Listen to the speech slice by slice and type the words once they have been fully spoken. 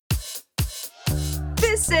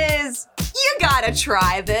This is You Gotta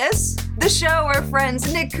Try This, the show where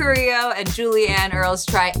friends Nick Curio and Julianne Earls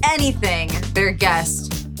try anything their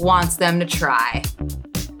guest wants them to try.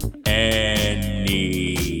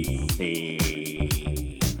 Anything.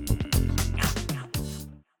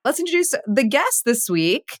 Let's introduce the guest this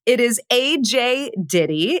week. It is AJ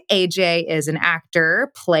Diddy. AJ is an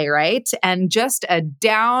actor, playwright, and just a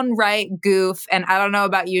downright goof. And I don't know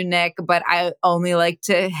about you, Nick, but I only like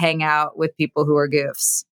to hang out with people who are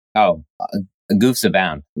goofs. Oh, goofs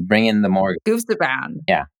abound. Bring in the more. Goofs abound.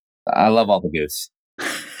 Yeah, I love all the goofs.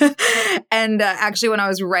 And actually, when I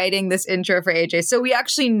was writing this intro for AJ, so we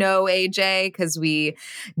actually know AJ because we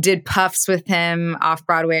did puffs with him off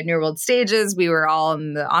Broadway at New World Stages. We were all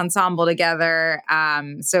in the ensemble together.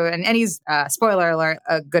 And he's, spoiler alert,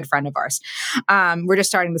 a good friend of ours. We're just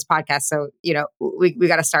starting this podcast, so we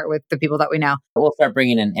got to start with the people that we know. We'll start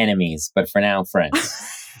bringing in enemies, but for now, friends.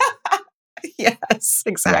 Yes,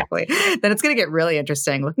 exactly. Yeah. Then it's going to get really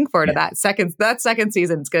interesting. Looking forward to that second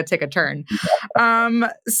season. It's going to take a turn.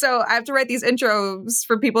 So I have to write these intros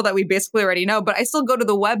for people that we basically already know, but I still go to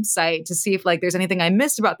the website to see if there's anything I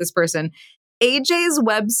missed about this person. AJ's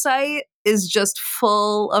website is just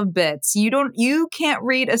full of bits. You can't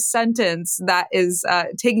read a sentence that is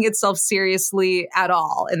taking itself seriously at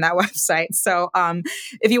all in that website. So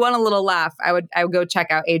if you want a little laugh, I would go check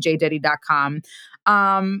out ajdiddy.com.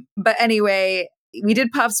 But anyway, we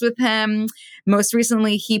did puffs with him. Most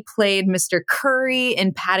recently, he played Mr. Curry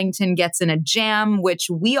in Paddington Gets in a Jam,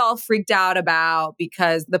 which we all freaked out about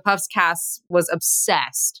because the Puffs cast was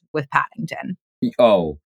obsessed with Paddington.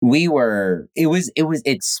 Oh,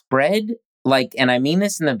 it spread like, and I mean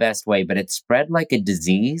this in the best way, but it spread like a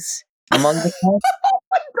disease among the cast.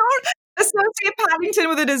 Don't associate Paddington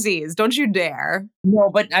with a disease. Don't you dare. No,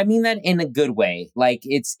 but I mean that in a good way. Like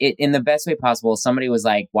it in the best way possible. Somebody was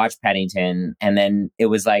like, watch Paddington. And then it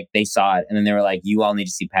was like, they saw it. And then they were like, you all need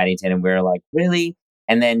to see Paddington. And we were like, really?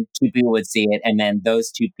 And then 2 people would see it. And then those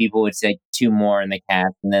 2 people would say 2 more in the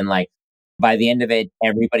cast. And then by the end of it,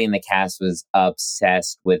 everybody in the cast was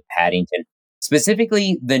obsessed with Paddington.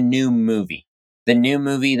 Specifically, the new movie. The new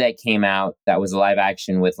movie that came out that was live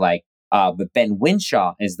action with but Ben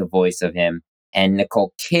Whishaw is the voice of him, and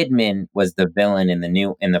Nicole Kidman was the villain in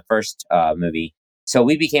the first movie. So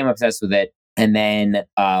we became obsessed with it, and then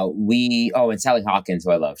and Sally Hawkins,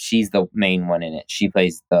 who I love, she's the main one in it. She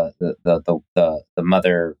plays the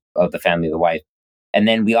mother of the family, the wife. And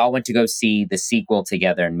then we all went to go see the sequel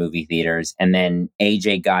together in movie theaters, and then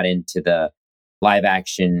AJ got into the live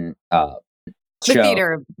action show.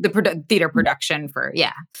 Theater production for,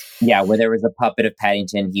 yeah, where there was a puppet of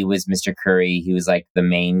Paddington. He was Mr. Curry. He was the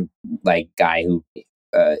main guy who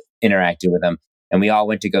interacted with him, and we all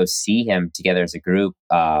went to go see him together as a group.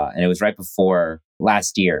 And it was right before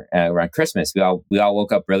last year around Christmas. We all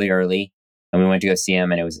woke up really early, and we went to go see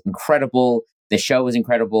him, and it was incredible. The show was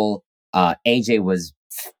incredible. AJ was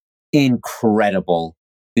incredible.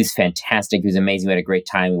 He was fantastic. He was amazing. We had a great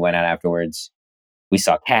time. We went out afterwards. We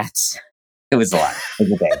saw Cats. It was a lot. It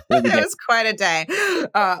was a day. It was quite a day.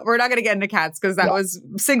 We're not going to get into Cats because that was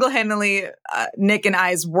single-handedly Nick and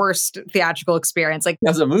I's worst theatrical experience. That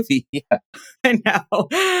was a movie. Yeah. I know.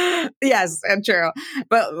 Yes, true.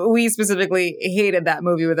 But we specifically hated that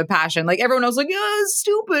movie with a passion. Everyone else was yeah, it was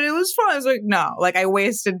stupid. It was fun. I was like, no. I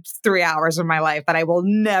wasted 3 hours of my life that I will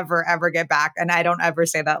never, ever get back. And I don't ever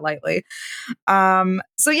say that lightly.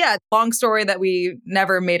 So yeah, long story that we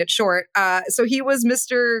never made it short. So he was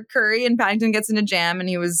Mr. Curry in Paddington Gets in a Jam, and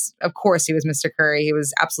he was Mr. Curry. He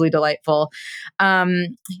was absolutely delightful.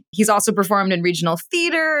 He's also performed in regional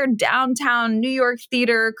theater, downtown New York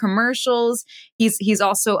theater, commercials. He's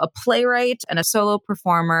also a playwright and a solo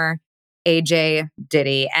performer, AJ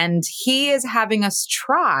Diddy, and he is having us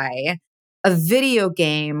try a video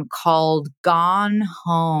game called Gone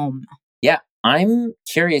Home. Yeah, I'm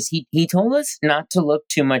curious. He told us not to look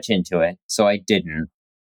too much into it, so I didn't.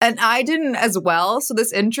 And I didn't as well. So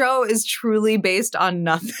this intro is truly based on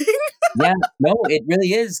nothing. Yeah, no, it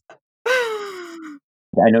really is.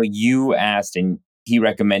 I know you asked and he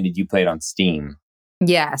recommended you play it on Steam.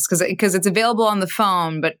 Yes, because it's available on the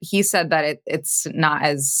phone, but he said that it's not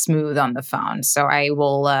as smooth on the phone. So I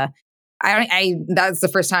will... that's the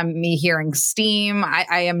first time me hearing Steam.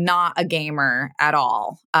 I am not a gamer at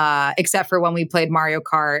all, except for when we played Mario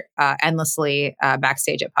Kart endlessly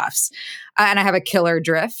backstage at Puffs. And I have a killer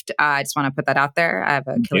drift. I just want to put that out there. I have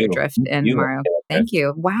a killer drift in Mario. Thank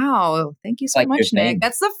you. Wow. Thank you so much, Nick.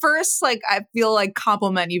 That's the first, I feel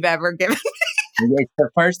compliment you've ever given me. It's the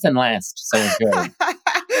first and last, so good.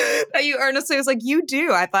 You earnestly was like, you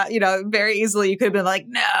do. I thought, very easily you could have been like,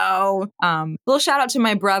 no. Little shout out to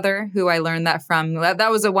my brother, who I learned that from.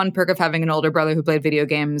 That was a one perk of having an older brother who played video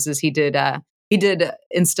games, is he did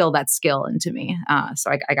instill that skill into me.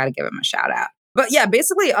 So I got to give him a shout out. But yeah,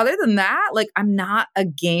 basically, other than that, like, I'm not a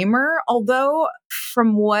gamer, although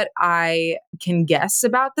from what I can guess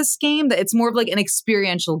about this game, that it's more of like an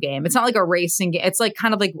experiential game. It's not like a racing game. It's like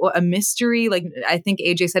kind of like a mystery. Like, I think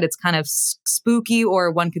AJ said it's kind of spooky, or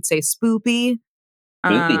one could say spoopy.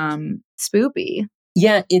 Spoopy.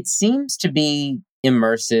 Yeah, it seems to be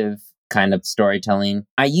immersive kind of storytelling.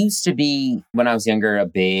 I used to be, when I was younger, a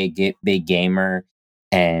big gamer,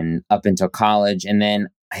 and up until college. And then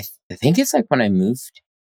I think it's like when I moved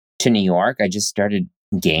to New York, I just started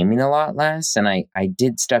gaming a lot less, and I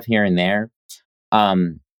did stuff here and there.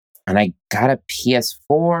 And I got a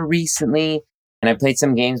PS4 recently, and I played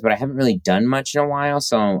some games, but I haven't really done much in a while.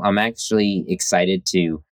 So I'm actually excited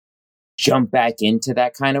to jump back into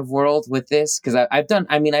that kind of world with this, because I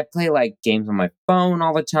play like games on my phone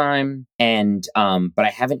all the time, and but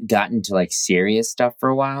I haven't gotten to like serious stuff for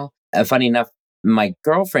a while. Funny enough, my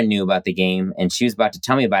girlfriend knew about the game, and she was about to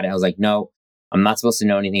tell me about it. I was like, no, I'm not supposed to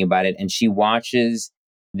know anything about it. And she watches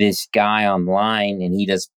this guy online, and he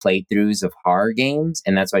does playthroughs of horror games,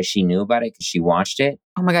 and that's why she knew about it, because she watched it.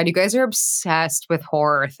 Oh my God, you guys are obsessed with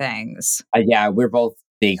horror things. Yeah, we're both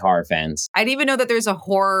big horror fans. I didn't even know that there's a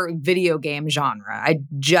horror video game genre. I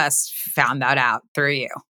just found that out through you.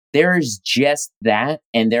 There's just that,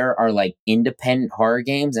 and there are like independent horror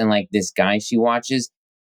games, and like this guy she watches,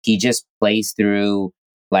 he just plays through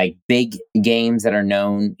like big games that are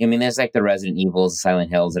known. I mean, there's like the Resident Evils, Silent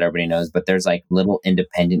Hills that everybody knows, but there's like little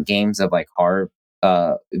independent games of like horror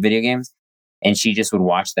video games, and she just would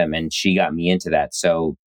watch them, and she got me into that.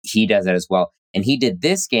 So he does that as well, and he did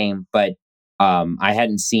this game, but I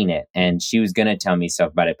hadn't seen it, and she was gonna tell me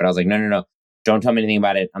stuff about it, but I was like, no, don't tell me anything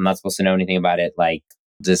about it. I'm not supposed to know anything about it. Like,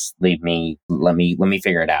 just leave me. Let me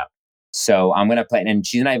figure it out. So I'm gonna play it, and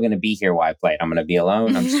she's not even gonna be here while I play it. I'm gonna be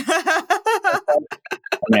alone. I'm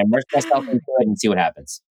gonna immerse myself into it and see what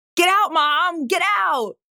happens. Get out, Mom! Get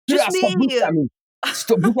out! Just me.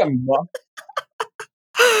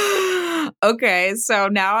 Okay, so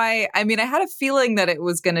now I had a feeling that it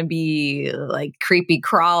was going to be like creepy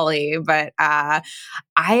crawly, but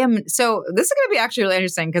so this is going to be actually really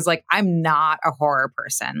interesting, because like I'm not a horror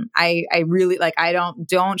person. I really like,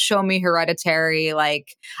 don't show me Hereditary.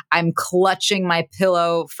 Like, I'm clutching my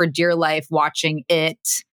pillow for dear life watching it.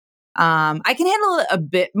 I can handle it a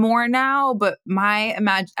bit more now, but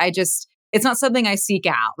it's not something I seek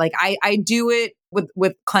out. Like, I do it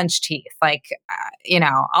with clenched teeth. Like,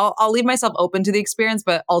 I'll leave myself open to the experience,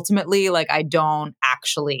 but ultimately, like, I don't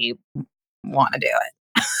actually want to do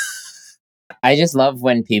it. I just love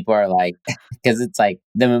when people are like, because it's like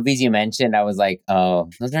the movies you mentioned, I was like, oh,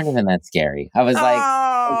 those aren't even that scary. I was like,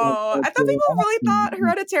 I thought people really thought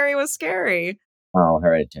Hereditary was scary. Oh,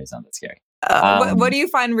 Hereditary's not that scary. What do you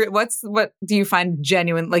find? What do you find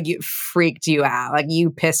genuine? Like, you freaked you out? Like,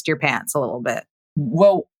 you pissed your pants a little bit?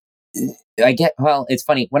 Well, it's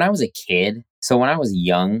funny. When I was a kid, so when I was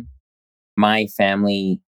young, my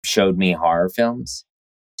family showed me horror films.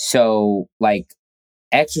 So like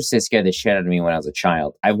Exorcist scared the shit out of me when I was a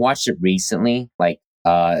child. I watched it recently, like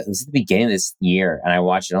it was at the beginning of this year, and I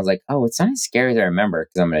watched it. And I was like, oh, it's not as scary as I remember,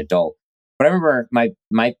 because I'm an adult. But I remember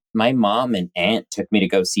my mom and aunt took me to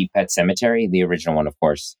go see Pet Sematary, the original one, of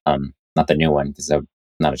course, not the new one, because I'm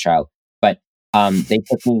not a child. But they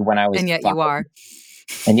took me when I was, and yet you are,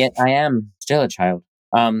 and yet I am still a child.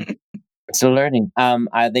 Still learning.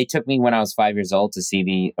 They took me when I was 5 years old to see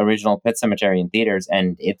the original Pet Sematary in theaters,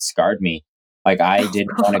 and it scarred me. Like, I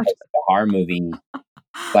didn't want to go see a horror movie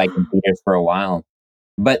like in theaters for a while,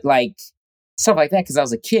 but like stuff like that, because I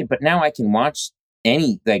was a kid. But now I can watch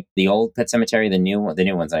any, like the old Pet Sematary, the new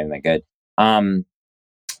one's not even that good.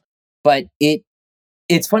 But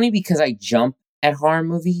it's funny because I jump at horror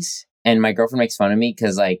movies, and my girlfriend makes fun of me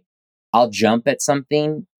because like I'll jump at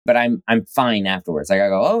something, but I'm fine afterwards. Like, I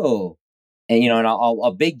go, oh, and and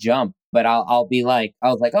I'll big jump, but I'll be like,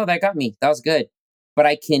 I was like, oh, that got me, that was good. But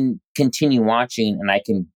I can continue watching, and I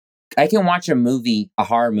can watch a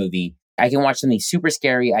horror movie. I can watch something super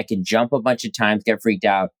scary. I can jump a bunch of times, get freaked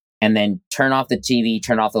out, and then turn off the TV,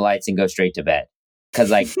 turn off the lights, and go straight to bed. Because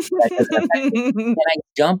like, and I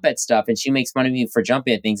jump at stuff, and she makes fun of me for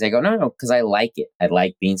jumping at things. I go, no, because I like it. I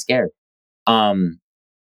like being scared.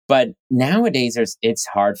 But nowadays, it's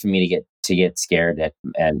hard for me to get scared at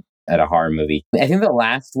a horror movie. I think the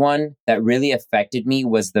last one that really affected me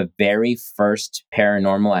was the very first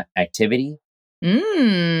Paranormal Activity.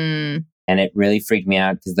 And and it really freaked me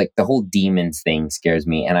out because like the whole demons thing scares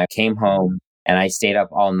me. And I came home and I stayed up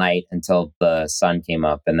all night until the sun came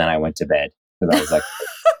up, and then I went to bed because I was like,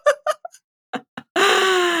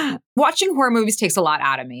 watching horror movies takes a lot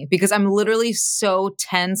out of me because I'm literally so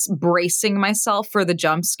tense, bracing myself for the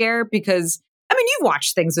jump scare. Because I mean, you've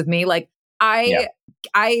watched things with me, like yeah.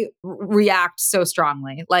 I react so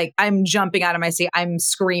strongly. Like I'm jumping out of my seat, I'm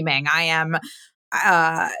screaming, I am,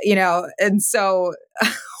 and so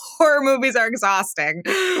horror movies are exhausting.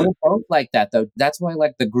 We're both like that, though. That's why,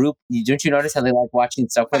 like, the group, don't you notice how they like watching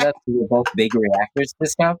stuff with us? We're both big reactors to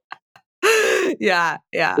stuff. Yeah.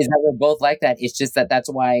 Is that we're both like that. It's just that that's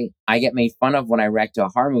why I get made fun of when I react to a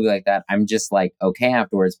horror movie like that. I'm just like, okay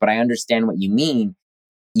afterwards, but I understand what you mean.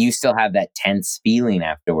 You still have that tense feeling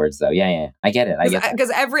afterwards, though. Yeah. I get it. I get that.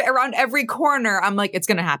 Because around every corner, I'm like, it's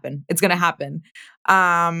gonna happen. It's gonna happen.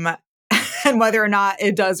 And whether or not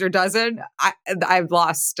it does or doesn't, I've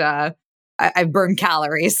lost. I've burned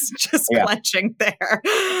calories just clenching there.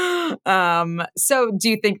 So do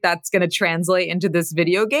you think that's going to translate into this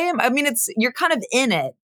video game? I mean, you're kind of in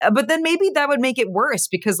it, but then maybe that would make it worse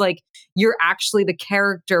because like you're actually the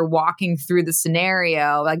character walking through the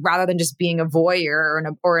scenario, like rather than just being a voyeur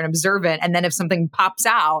or an observant. And then if something pops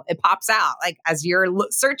out, it pops out like as you're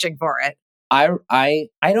searching for it. I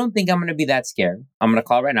don't think I'm going to be that scared. I'm going to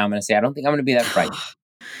call it right now. I'm going to say I don't think I'm going to be that frightened.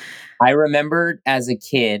 I remembered as a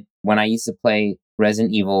kid when I used to play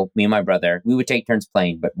Resident Evil, me and my brother, we would take turns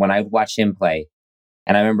playing. But when I would watch him play,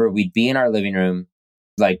 and I remember we'd be in our living room,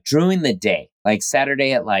 like during the day, like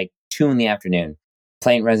Saturday at like 2 p.m,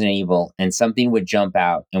 playing Resident Evil, and something would jump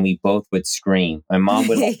out and we both would scream. My mom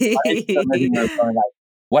would like,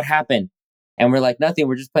 what happened? And we're like, nothing.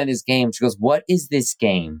 We're just playing this game. She goes, what is this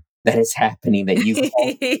game that is happening that you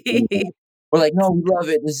we're like, no, we love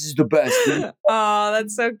it. This is the best. Oh,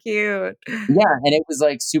 that's so cute. Yeah, and it was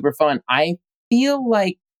like super fun. I feel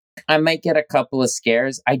like I might get a couple of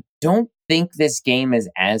scares. I don't think this game is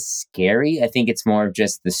as scary. I think it's more of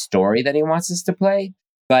just the story that he wants us to play.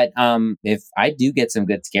 But if I do get some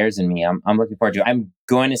good scares in me, I'm looking forward to it. I'm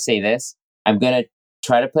going to say this. I'm going to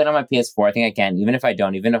try to play it on my PS4. I think I can. Even if I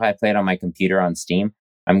don't, even if I play it on my computer on Steam,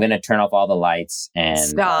 I'm going to turn off all the lights and...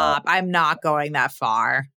 Stop. I'm not going that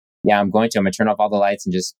far. Yeah, I'm going to. I'm going to turn off all the lights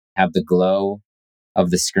and just have the glow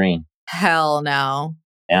of the screen. Hell no.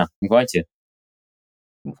 Yeah, I'm going to.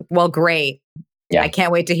 Well, great. Yeah. I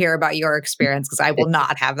can't wait to hear about your experience because I will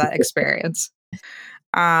not have that experience.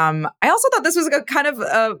 I also thought this was a kind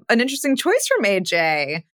of an interesting choice from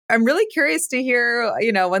AJ. I'm really curious to hear,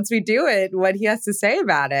 once we do it, what he has to say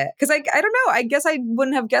about it. Because I don't know. I guess I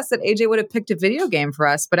wouldn't have guessed that AJ would have picked a video game for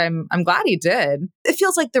us, but I'm glad he did. It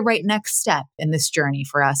feels like the right next step in this journey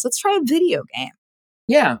for us. Let's try a video game.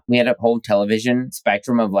 Yeah, we had a whole television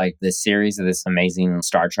spectrum of like this series of this amazing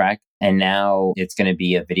Star Trek. And now it's going to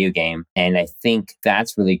be a video game. And I think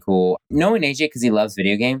that's really cool. Knowing AJ because he loves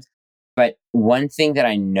video games. But one thing that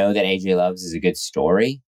I know that AJ loves is a good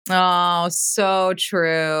story. Oh, so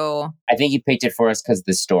true. I think he picked it for us because of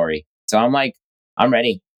the story. So I'm like, I'm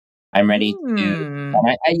ready. I'm ready to.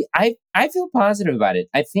 I feel positive about it.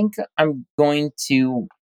 I think I'm going to.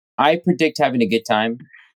 I predict having a good time.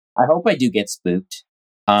 I hope I do get spooked.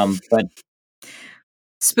 But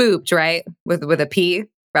spooked, right? With a P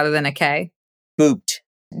rather than a K. Spooked.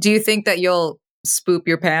 Do you think that you'll spoop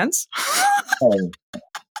your pants? Absolutely.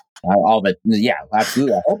 I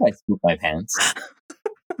hope I spoop my pants.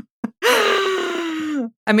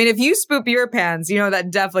 I mean, if you spoop your pants, that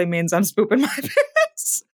definitely means I'm spooping my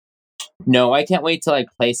pants. No, I can't wait to like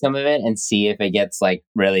play some of it and see if it gets like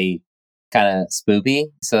really kind of spoopy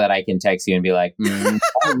so that I can text you and be like, I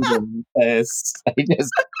just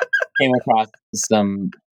came across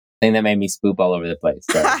some thing that made me spoop all over the place.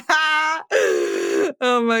 So.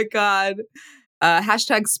 Oh my God.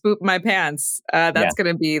 Hashtag spoop my pants. That's going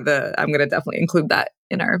to be I'm going to definitely include that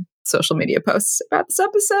in our social media posts about this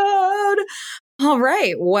episode. All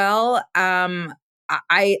right. Well,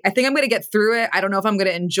 I think I'm going to get through it. I don't know if I'm going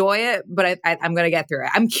to enjoy it, but I'm going to get through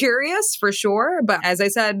it. I'm curious for sure. But as I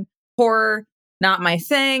said, horror, not my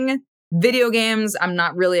thing. Video games, I'm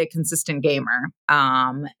not really a consistent gamer.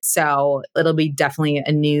 So it'll be definitely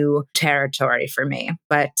a new territory for me.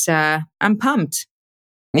 But I'm pumped.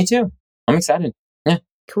 Me too. I'm excited. Yeah.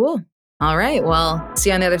 Cool. All right. Well,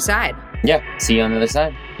 see you on the other side. Yeah. See you on the other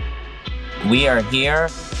side. We are here.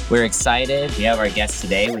 We're excited. We have our guest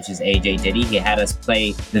today, which is AJ Diddy. He had us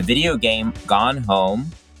play the video game Gone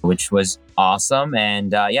Home, which was awesome.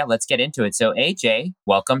 And let's get into it. So AJ,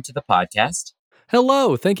 welcome to the podcast.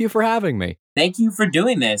 Hello. Thank you for having me. Thank you for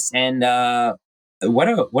doing this. And what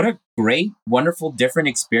a great, wonderful, different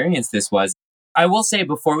experience this was. I will say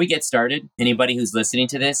before we get started, anybody who's listening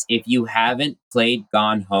to this, if you haven't played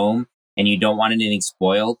Gone Home and you don't want anything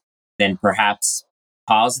spoiled, then perhaps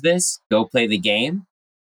pause this, go play the game.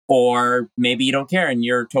 Or maybe you don't care and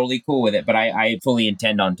you're totally cool with it. But I fully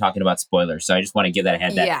intend on talking about spoilers. So I just want to give that a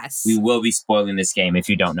head that Yes. we will be spoiling this game if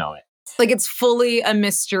you don't know it. Like it's fully a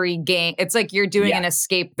mystery game. It's like you're doing Yeah. an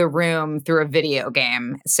escape the room through a video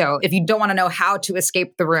game. So if you don't want to know how to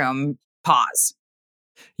escape the room, pause.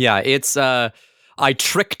 Yeah, it's I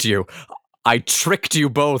tricked you. I tricked you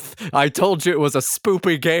both. I told you it was a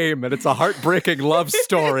spoopy game and it's a heartbreaking love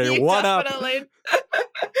story. What up?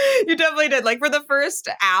 You definitely did. Like for the first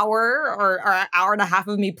hour or hour and a half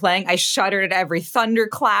of me playing, I shuddered at every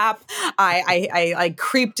thunderclap. I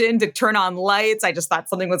creeped in to turn on lights. I just thought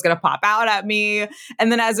something was going to pop out at me.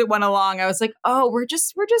 And then as it went along, I was like, oh, we're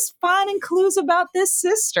just finding clues about this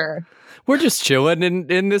sister. We're just chilling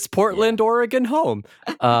in this Portland, Oregon home.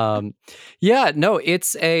 Yeah, no,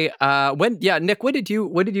 it's a Nick, when did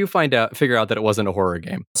you figure out that it wasn't a horror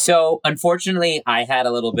game? So unfortunately, I had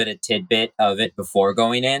a little bit of tidbit of it before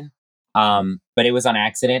going in. But it was on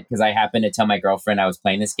accident because I happened to tell my girlfriend I was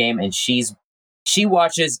playing this game, and she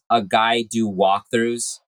watches a guy do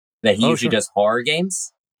walkthroughs that he usually does horror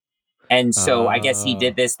games. And so I guess he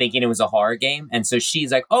did this thinking it was a horror game. And so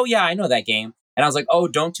she's like, oh yeah, I know that game. And I was like, oh,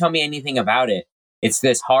 don't tell me anything about it. It's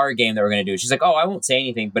this horror game that we're going to do. She's like, oh, I won't say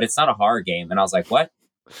anything, but it's not a horror game. And I was like, what?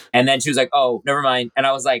 And then she was like, oh, never mind. And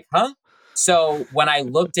I was like, huh? So when I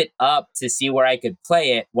looked it up to see where I could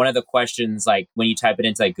play it, one of the questions, like when you type it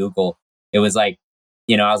into like Google, it was like,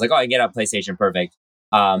 I was like, oh, I get it on PlayStation, perfect.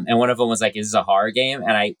 And one of them was like, is this a horror game?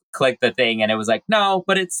 And I clicked the thing and it was like, no,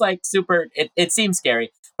 but it's like super, it seems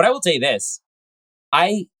scary. But I will tell you this,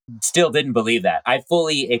 I still didn't believe that. I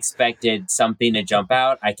fully expected something to jump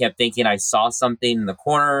out. I kept thinking I saw something in the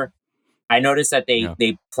corner. I noticed that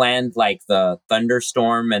they planned like the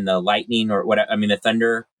thunderstorm and the lightning or whatever. I mean, the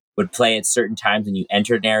thunder would play at certain times when you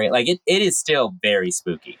entered an area. Like it is still very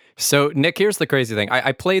spooky. So Nick, here's the crazy thing.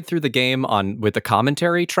 I played through the game with the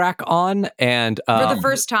commentary track on, and For the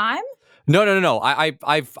first time? No.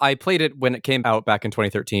 I played it when it came out back in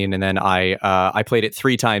 2013, and then I played it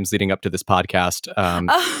 3 times leading up to this podcast.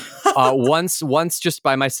 Once just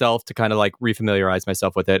by myself to kind of like refamiliarize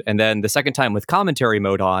myself with it, and then the second time with commentary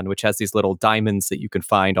mode on, which has these little diamonds that you can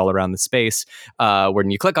find all around the space.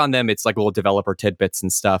 When you click on them, it's like little developer tidbits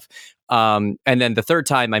and stuff. And then the third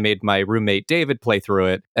time I made my roommate David play through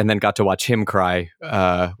it and then got to watch him cry,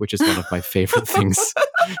 which is one of my favorite things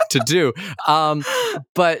to do.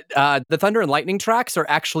 But the thunder and lightning tracks are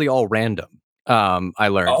actually all random. I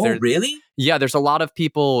learned. Oh, really? Yeah, there's a lot of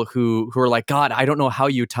people who are like, God, I don't know how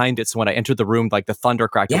you timed it. So when I entered the room, like the thunder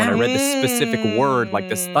cracked. And when I read this specific word, like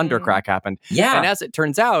this thunder crack happened. Yeah. And as it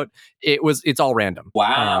turns out, it's all random.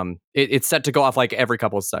 Wow. It's set to go off like every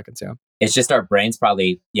couple of seconds. Yeah. It's just our brains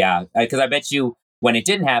probably, because I bet you when it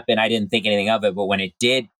didn't happen, I didn't think anything of it. But when it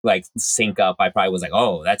did like sync up, I probably was like,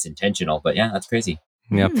 oh, that's intentional. But yeah, that's crazy.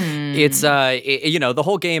 Yeah. It's, the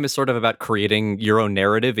whole game is sort of about creating your own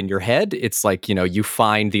narrative in your head. It's like, you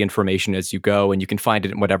find the information as you go and you can find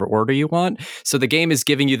it in whatever order you want. So the game is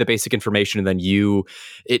giving you the basic information and then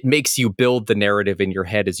it makes you build the narrative in your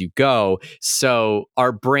head as you go. So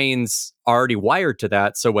our brains are already wired to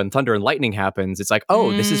that. So when thunder and lightning happens, it's like,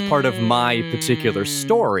 oh, this is part of my particular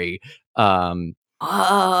story. Yeah.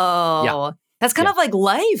 That's kind of like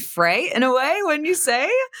life, right? In a way, when you say,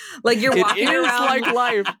 like you're walking around, like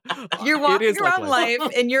life. You're walking around life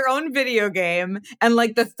in your own video game, and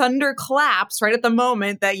like the thunder claps right at the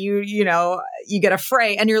moment that you get a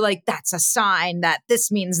fray, and you're like, that's a sign that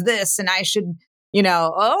this means this, and I should, creepy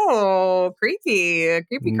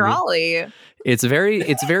crawly. It's very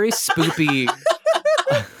spoopy.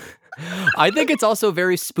 I think it's also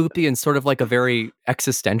very spoopy in sort of like a very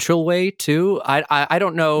existential way too. I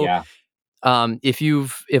don't know. Yeah.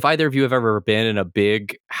 If either of you have ever been in a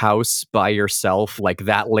big house by yourself, like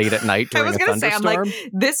that late at night during a thunderstorm. I'm like,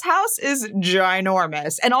 this house is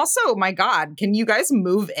ginormous. And also, my God, can you guys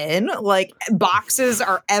move in? Like, boxes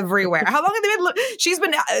are everywhere. How long have they been? She's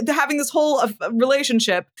been having this whole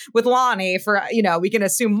relationship with Lonnie for, we can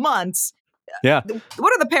assume months. Yeah.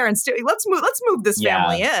 What are the parents doing? Let's move this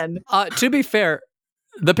family in. To be fair,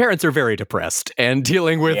 the parents are very depressed and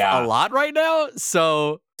dealing with a lot right now.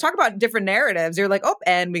 So talk about different narratives. You're like, oh,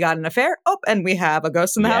 and we got an affair. Oh, and we have a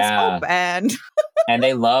ghost in the house. Oh, and and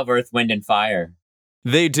they love Earth, Wind, and Fire.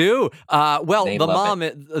 They do.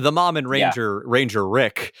 The mom and Ranger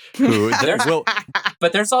Rick, who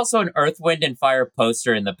but there's also an Earth, Wind, and Fire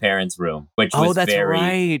poster in the parents' room, which was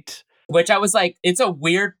right. Which I was like, it's a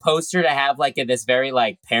weird poster to have like in this very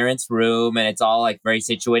like parents' room, and it's all like very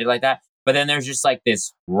situated like that. But then there's just like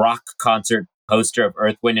this rock concert poster of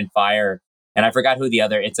Earth, Wind, and Fire. And I forgot who the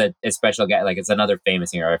other, it's a special guy, like it's another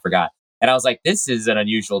famous singer, I forgot. And I was like, this is an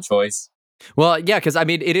unusual choice. Well, yeah, because I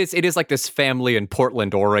mean, it is like this family in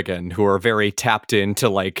Portland, Oregon, who are very tapped into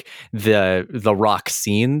like the rock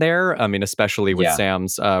scene there. I mean, especially with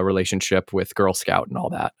Sam's relationship with Girl Scout and all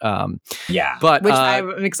that. But which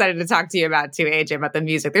I'm excited to talk to you about too, AJ, about the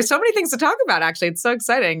music. There's so many things to talk about. Actually, it's so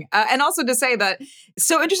exciting, and also to say that it's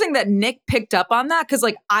so interesting that Nick picked up on that because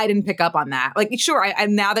like I didn't pick up on that. Like, sure, I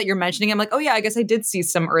now that you're mentioning, it, I'm like, oh yeah, I guess I did see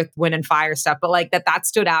some Earth, Wind, and Fire stuff, but like that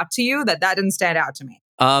stood out to you. That didn't stand out to me.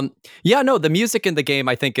 The music in the game,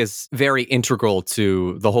 I think, is very integral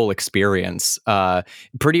to the whole experience.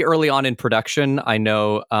 Pretty early on in production, I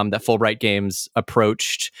know that Fulbright Games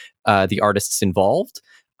approached the artists involved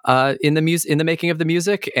in the making of the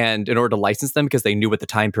music, and in order to license them, because they knew what the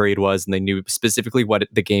time period was and they knew specifically what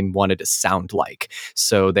the game wanted to sound like.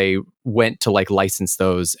 So they went to like license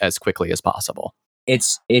those as quickly as possible.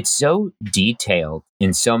 It's so detailed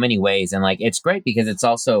in so many ways, and like it's great because it's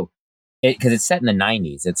also because it's set in the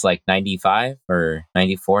 90s. It's like 95 or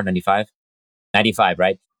 94, 95? 95,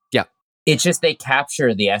 right? Yeah. It's just they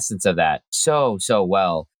capture the essence of that so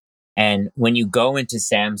well. And when you go into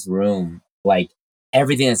Sam's room, like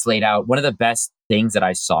everything that's laid out, one of the best things that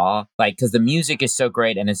I saw, like, because the music is so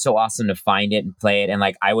great and it's so awesome to find it and play it. And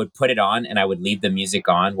like I would put it on and I would leave the music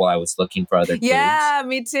on while I was looking for other clues. Yeah,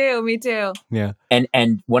 me too. Yeah.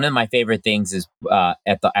 And one of my favorite things is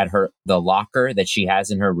at the locker that she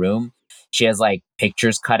has in her room. She has like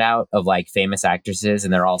pictures cut out of like famous actresses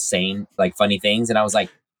and they're all saying like funny things. And I was like,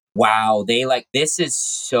 wow, this is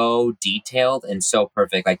so detailed and so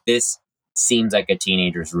perfect. Like this seems like a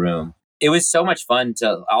teenager's room. It was so much fun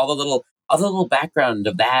to all the little background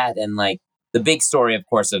of that. And like the big story, of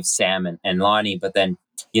course, of Sam and Lonnie, but then,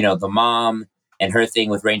 the mom and her thing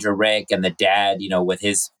with Ranger Rick and the dad, with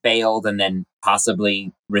his failed and then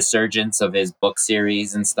possibly resurgence of his book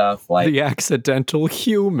series and stuff. Like The Accidental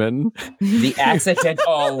Human. The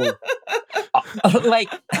accidental,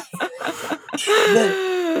 like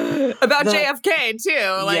about JFK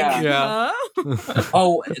too. Like, yeah.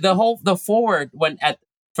 The forward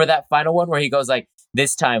for that final one where he goes like,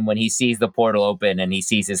 this time when he sees the portal open and he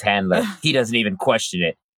sees his handler, he doesn't even question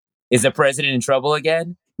it. Is the president in trouble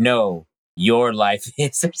again? No. Your life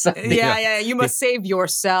is or something. Yeah. You must save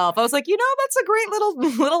yourself. I was like, that's a great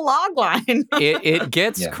little log line. It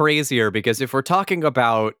gets crazier because if we're talking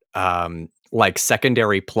about like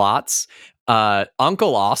secondary plots,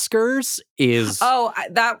 Uncle Oscar's is I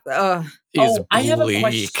have a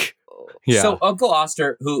question. Yeah. So Uncle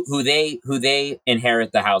Oscar, who they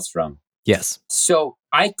inherit the house from. Yes. So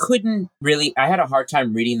I had a hard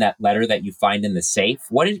time reading that letter that you find in the safe.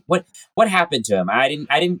 What happened to him? I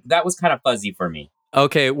didn't, that was kind of fuzzy for me.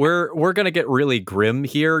 Okay, we're going to get really grim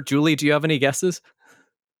here. Julie, do you have any guesses?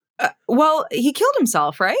 Well, he killed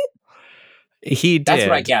himself, right? He did. That's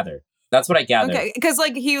what I gather. Okay, because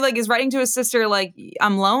like he like is writing to his sister like,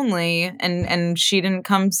 I'm lonely, and she didn't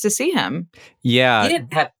come to see him. Yeah.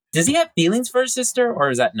 Does he have feelings for his sister, or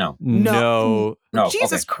is that no? No.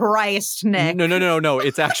 Jesus Christ, Nick. No.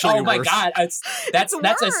 It's actually oh my worse. God, that's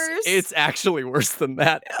worse. It's actually worse than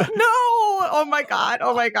that. No. Oh my God.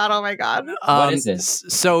 What is this?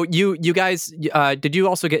 So you guys, did you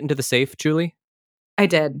also get into the safe, Julie? I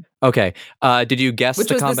did. Okay. Did you guess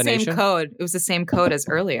the combination? The same code. It was the same code as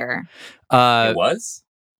earlier. It was?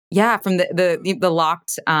 Yeah, from the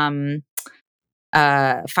locked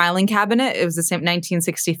filing cabinet. It was the same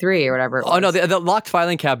 1963 or whatever it was. Oh no, the locked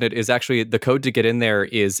filing cabinet is actually the code to get in there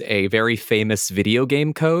is a very famous video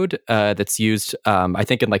game code that's used I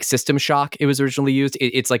think in like System Shock it was originally used.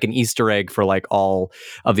 It's like an Easter egg for like all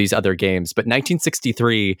of these other games, but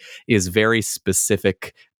 1963 is very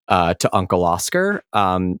specific to Uncle Oscar.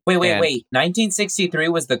 Wait. 1963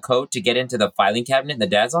 was the code to get into the filing cabinet in the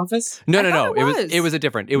dad's office? No. It was a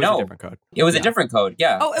different code. It was a different code,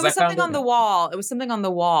 yeah. Oh, it was something on the wall.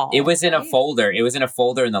 It was in a folder. It was in a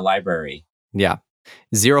folder in the library. Yeah.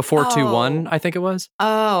 0421, I think it was.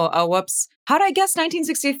 Oh, whoops. How'd I guess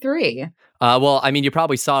 1963? Well, I mean, you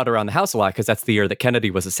probably saw it around the house a lot because that's the year that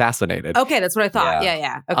Kennedy was assassinated. Okay, that's what I thought.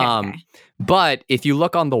 Yeah. Okay. But if you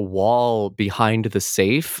look on the wall behind the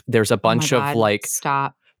safe, there's a bunch of like...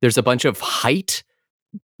 Stop. There's a bunch of height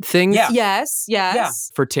things. Yeah.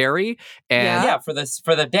 Yes. For Terry. And for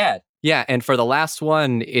the dad. Yeah, and for the last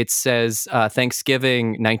one, it says Thanksgiving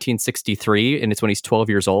 1963, and it's when he's 12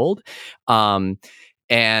 years old.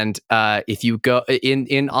 And if you go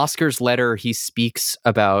in Oscar's letter, he speaks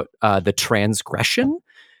about the transgression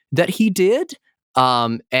that he did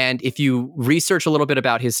And if you research a little bit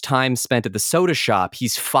about his time spent at the soda shop,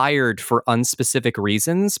 he's fired for unspecific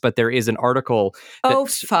reasons. But there is an article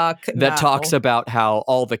that talks about how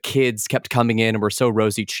all the kids kept coming in and were so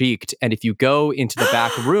rosy cheeked. And if you go into the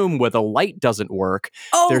back room where the light doesn't work,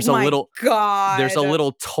 there's a little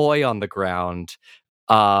toy on the ground.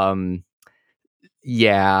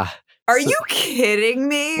 Yeah. Are you kidding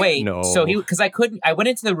me? Wait, no. So I went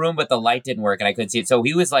into the room, but the light didn't work and I couldn't see it. So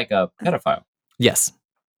he was like a pedophile. Yes.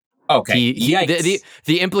 Okay.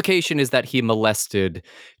 The implication is that he molested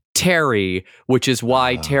Terry, which is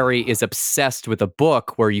why Terry is obsessed with a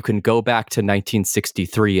book where you can go back to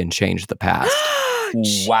 1963 and change the past.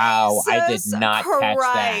 Wow. I did not catch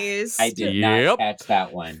that. I did not catch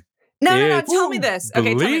that one. No. Tell me this.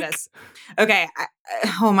 Okay, tell me this. Okay.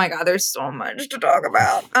 Oh my God, there's so much to talk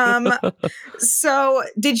about. So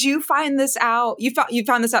did you find this out? You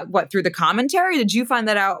found this out, through the commentary? Did you find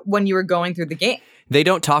that out when you were going through the game? They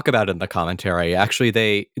don't talk about it in the commentary. Actually,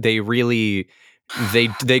 they really...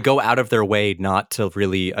 They go out of their way not to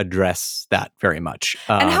really address that very much.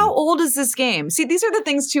 And how old is this game? See, these are the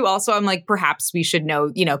things too. Also, I'm like, perhaps we should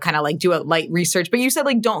know, kind of like do a light research. But you said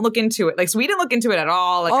like, don't look into it. Like, so we didn't look into it at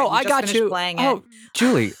all. Like, I got you. Playing it.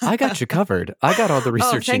 Julie, I got you covered. I got all the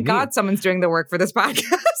research. Thank God someone's doing the work for this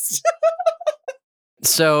podcast.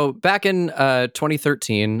 So back in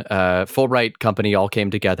 2013, Fulbright Company all came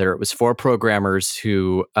together. It was 4 programmers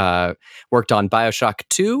who worked on BioShock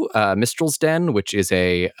 2, Mistral's Den, which is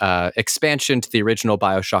a expansion to the original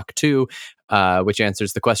BioShock 2, which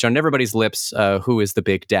answers the question on everybody's lips, who is the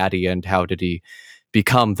Big Daddy and how did he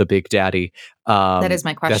become the Big Daddy? That is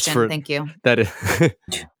my question. Thank you. That is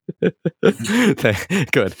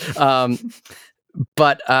good.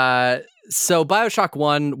 But so BioShock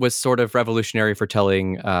 1 was sort of revolutionary for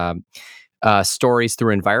telling stories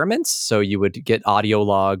through environments. So you would get audio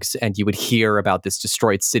logs and you would hear about this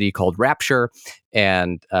destroyed city called Rapture,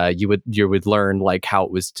 and you would learn like how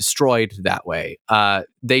it was destroyed that way.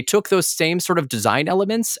 They took those same sort of design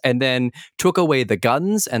elements and then took away the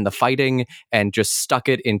guns and the fighting and just stuck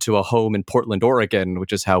it into a home in Portland, Oregon,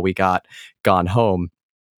 which is how we got Gone Home.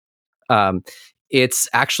 It's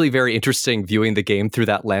actually very interesting viewing the game through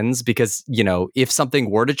that lens because, if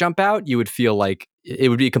something were to jump out, you would feel like it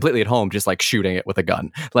would be completely at home, just like shooting it with a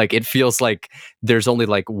gun. Like it feels like there's only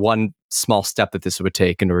like one small step that this would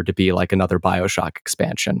take in order to be like another BioShock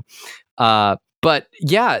expansion. But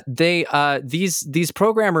yeah, these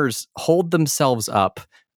programmers hold themselves up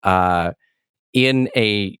in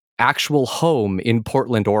a actual home in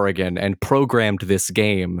Portland, Oregon, and programmed this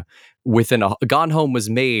game within Gone Home was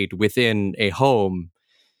made within a home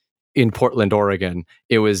in Portland, Oregon.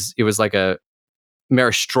 It was like a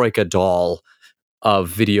Maristroika doll of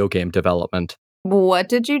video game development. What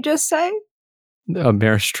did you just say? A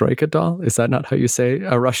Maristroika doll? Is that not how you say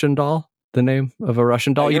a Russian doll? The name of a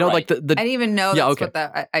Russian doll? Right. Like the I didn't even know what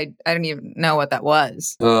that. I didn't even know what that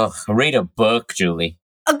was. Ugh, read a book, Julie.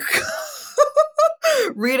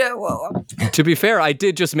 Read it. Whoa. To be fair, I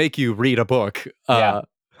did just make you read a book. Yeah.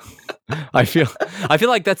 I feel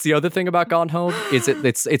like that's the other thing about Gone Home is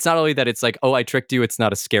it's not only that it's like, oh, I tricked you. It's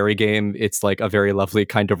not a scary game. It's like a very lovely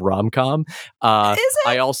kind of rom-com. Is it?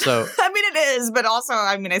 I also. I mean, it is, but also,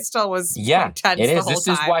 I mean, it still was. Yeah, tense it is. The whole This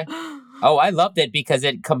time. is why. Oh, I loved it because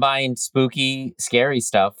it combined spooky, scary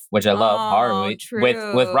stuff, which I love, horror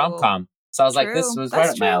with rom-com. So I was like, this was right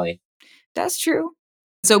up my alley. That's true.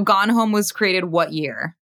 So Gone Home was created what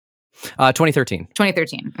year? 2013.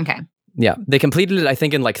 2013. Okay. Yeah, they completed it, I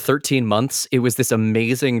think, in like 13 months. It was this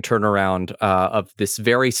amazing turnaround of this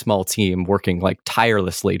very small team working like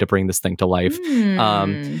tirelessly to bring this thing to life.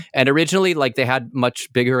 And originally, like they had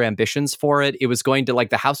much bigger ambitions for it. It was going to like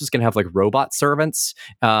the house was going to have like robot servants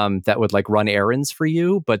that would like run errands for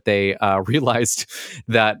you. But they realized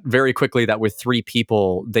that very quickly that with 3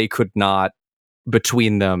 people, they could not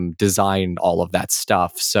between them design all of that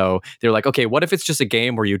stuff. So they're like, okay, what if it's just a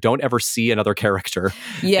game where you don't ever see another character?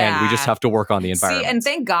 Yeah. And we just have to work on the environment. See, and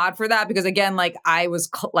thank God for that, because again, like I was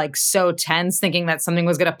like so tense thinking that something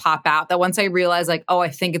was going to pop out that once I realized like, oh, I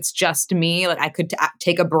think it's just me, like I could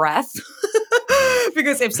take a breath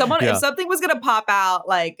because if something was going to pop out,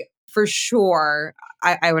 like for sure,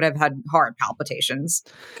 I would have had heart palpitations.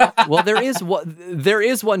 Well, there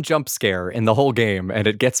is one jump scare in the whole game, and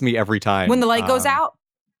it gets me every time. When the light goes out?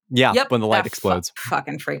 Yeah, yep, when the light explodes.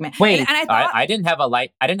 Fucking freak me. Wait, and I thought I didn't have a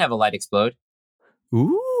light. I didn't have a light explode.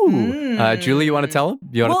 Ooh. Julie, you want to tell him?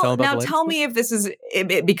 You want to tell him about now the light tell explode? me if this is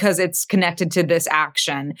because it's connected to this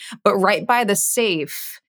action, but right by the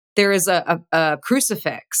safe, there is a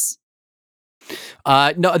crucifix.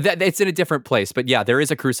 No, it's in a different place, but yeah, there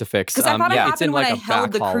is a crucifix. Because I thought it happened it's in when like I a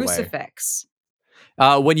held back the hallway. crucifix.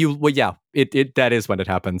 That is when it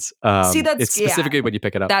happens. See, that's it's specifically when you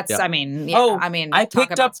pick it up. That's, yeah. I mean, I talk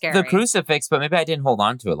picked about up scary. the crucifix, but maybe I didn't hold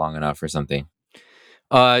on to it long enough or something.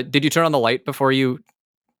 Did you turn on the light before you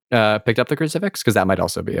picked up the crucifix? Because that might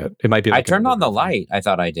also be it. It might be. I Like turned on the thing. light. I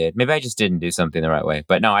thought I did. Maybe I just didn't do something the right way.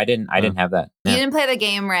 But no, I didn't. I didn't have that. You didn't play the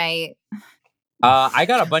game right. I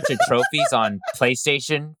got a bunch of trophies on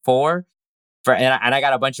PlayStation 4, and I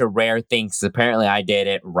got a bunch of rare things. Apparently, I did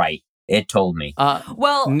it right. It told me.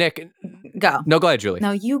 Well, Nick, go. No, go ahead, Julie.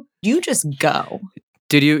 No, you just go.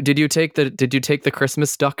 Did you take the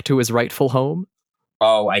Christmas duck to his rightful home?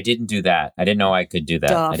 Oh, I didn't do that. I didn't know I could do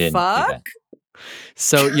that. I didn't do that.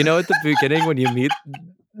 So at the beginning when you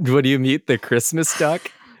meet the Christmas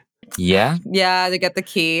duck. Yeah. Yeah, to get the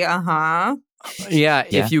key. Yeah,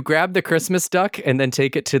 if you grab the Christmas duck and then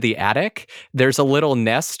take it to the attic, there's a little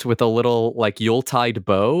nest with a little like Yuletide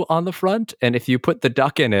bow on the front, and if you put the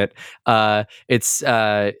duck in it, it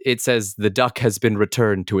says the duck has been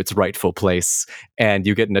returned to its rightful place, and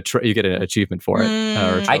you get an achievement for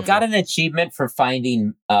it. I got an achievement for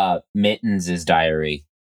finding Mittens' diary.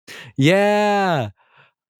 Yeah.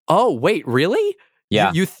 Oh wait, really?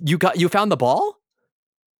 Yeah. You found the ball?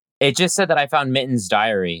 It just said that I found Mittens'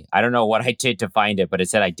 diary. I don't know what I did to find it, but it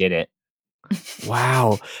said I did it.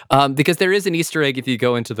 Wow. Because there is an Easter egg if you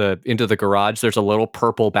go into the garage. There's a little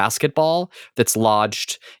purple basketball that's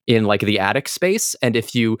lodged in like the attic space, and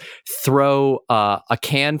if you throw a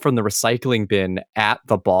can from the recycling bin at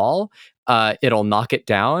the ball, it'll knock it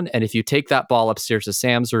down. And if you take that ball upstairs to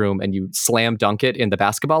Sam's room and you slam dunk it in the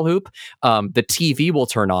basketball hoop, the TV will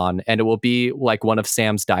turn on and it will be like one of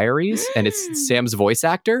Sam's diaries, and it's Sam's voice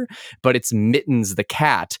actor, but it's Mittens the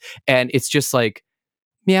cat, and it's just like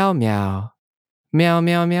meow meow. Meow,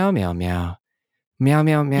 meow, meow, meow, meow. Meow,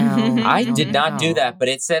 meow, meow. I did not do that, but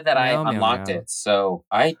it said that I unlocked it, so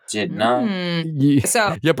I did not.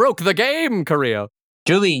 So you broke the game, Korea.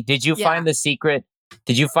 Julie, did you find the secret?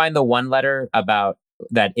 Did you find the one letter about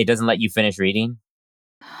that it doesn't let you finish reading?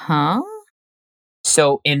 Huh?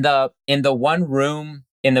 So in the one room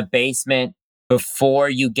in the basement before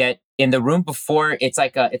you get in the room before, it's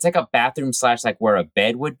like a bathroom / like where a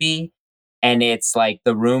bed would be, and it's like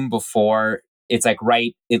the room before. It's like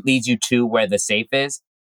it leads you to where the safe is.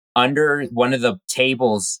 Under one of the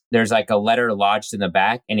tables, there's like a letter lodged in the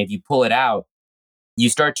back. And if you pull it out, you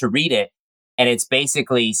start to read it. And it's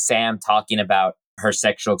basically Sam talking about her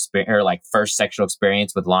sexual experience, or like first sexual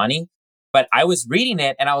experience with Lonnie. But I was reading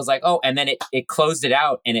it and I was like, oh, and then it closed it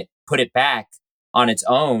out and it put it back on its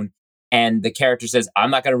own. And the character says, I'm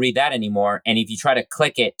not going to read that anymore. And if you try to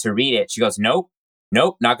click it to read it, she goes, nope,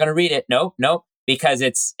 not going to read it. Nope. Because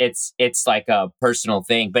it's like a personal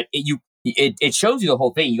thing, but it shows you the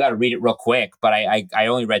whole thing. You got to read it real quick. But I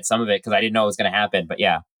only read some of it because I didn't know it was going to happen. But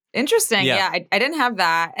yeah, interesting. Yeah, I didn't have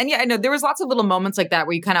that, and I know there was lots of little moments like that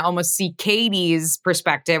where you kind of almost see Katie's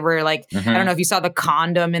perspective, where like I don't know if you saw the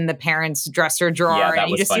condom in the parents' dresser drawer, and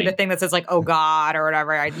you just see the thing that saes like "Oh God" or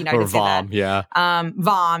whatever. I didn't see that.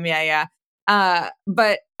 Vom. Yeah.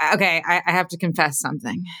 But okay, I have to confess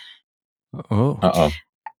something. Uh-oh.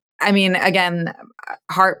 I mean, again,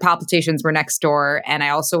 heart palpitations were next door. And I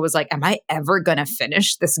also was like, am I ever going to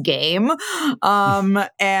finish this game? And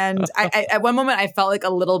I at one moment, I felt like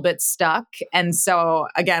a little bit stuck. And so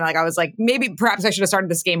again, like I was like, maybe perhaps I should have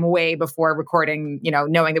started this game way before recording,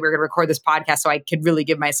 knowing that we were going to record this podcast so I could really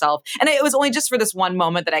give myself. And it was only just for this one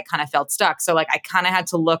moment that I kind of felt stuck. So like, I kind of had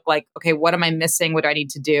to look like, okay, what am I missing? What do I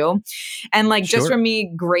need to do? And like, just from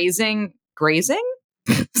me grazing?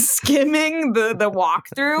 Skimming the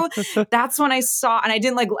walkthrough, that's when I saw, and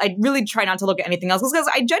I really try not to look at anything else because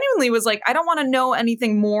I genuinely was like, I don't want to know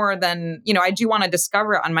anything more than, I do want to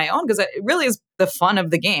discover it on my own because it really is the fun of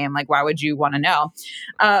the game. Like, why would you want to know?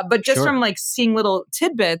 But just from like seeing little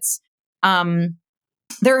tidbits, there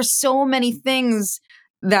are so many things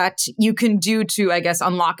that you can do to, I guess,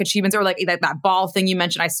 unlock achievements, or like that ball thing you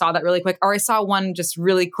mentioned. I saw that really quick, or I saw one just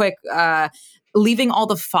really quick, leaving all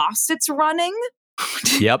the faucets running.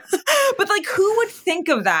 Yep. But like, who would think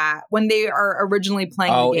of that when they are originally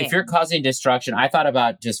playing the game? If you're causing destruction, I thought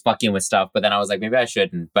about just fucking with stuff, but then I was like, maybe I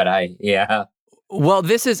shouldn't. But Well,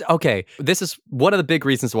 this is okay. This is one of the big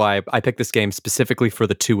reasons why I picked this game specifically for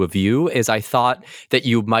the two of you, is I thought that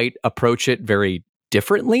you might approach it very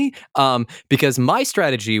differently, because my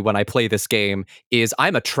strategy when I play this game is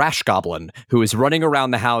I'm a trash goblin who is running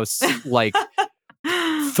around the house like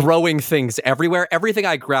throwing things everywhere. Everything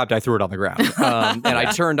I grabbed, I threw it on the ground. And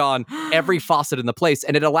I turned on every faucet in the place.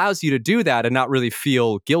 And it allows you to do that and not really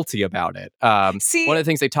feel guilty about it. See, one of the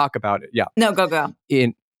things they talk about, No, go.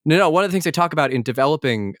 No, one of the things they talk about in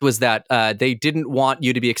developing was that they didn't want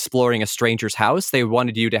you to be exploring a stranger's house. They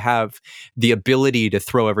wanted you to have the ability to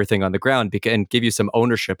throw everything on the ground and give you some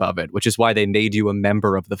ownership of it, which is why they made you a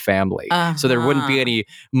member of the family. So there wouldn't be any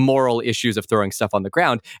moral issues of throwing stuff on the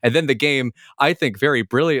ground. And then the game, I think, very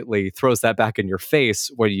brilliantly throws that back in your face,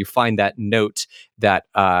 where you find that note that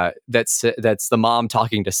that's the mom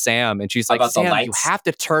talking to Sam, and she's like, About the "Sam, you lights? have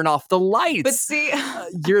to turn off the lights. But see,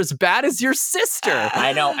 You're as bad as your sister."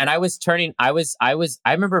 I know. And I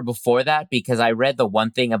remember before that because I read the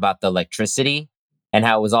one thing about the electricity and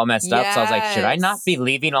how it was all messed up. So I was like, should I not be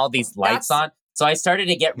leaving all these lights on? So I started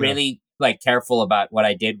to get really like careful about what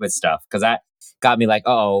I did with stuff, because that got me like,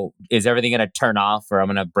 oh, is everything going to turn off or I'm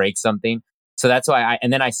going to break something? So that's why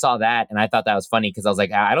and then I saw that and I thought that was funny, because I was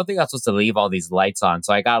like, I don't think I'm supposed to leave all these lights on.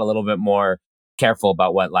 So I got a little bit more careful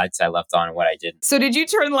about what lights I left on and what I didn't. so did you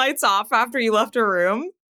turn lights off after you left a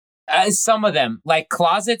room? Some of them, like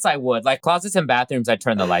closets, I would. Like closets and bathrooms, I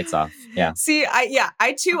turn the lights off. Yeah. See,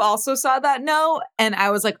 I too also saw that no, and I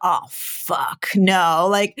was like, oh fuck no,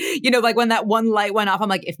 like like when that one light went off, I'm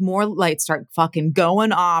like, if more lights start fucking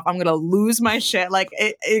going off, I'm gonna lose my shit. Like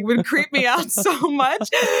it would creep me out so much.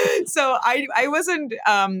 So I wasn't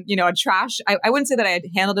a trash. I wouldn't say that I had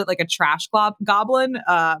handled it like a trash goblin,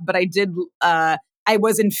 but I did. I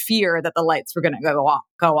was in fear that the lights were going to go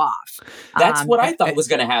off. That's what I thought was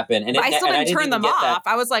going to happen. And I still didn't turn them off.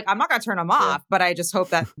 I was like, I'm not going to turn them off, but I just hope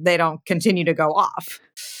that they don't continue to go off.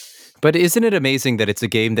 But isn't it amazing that it's a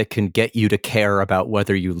game that can get you to care about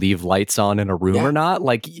whether you leave lights on in a room or not?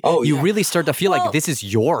 Like, you really start to feel like this is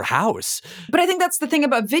your house. But I think that's the thing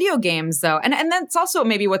about video games, though. And that's also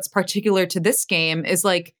maybe what's particular to this game is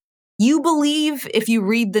like, you believe if you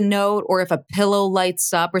read the note or if a pillow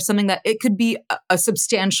lights up or something that it could be a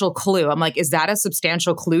substantial clue. I'm like, is that a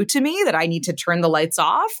substantial clue to me that I need to turn the lights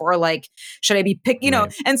off? Or like, should I be picking, know?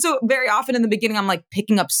 And so very often in the beginning, I'm like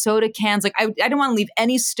picking up soda cans. Like I didn't want to leave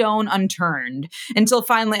any stone unturned until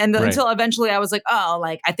finally, until eventually I was like, oh,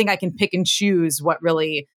 like I think I can pick and choose what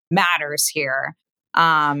really matters here.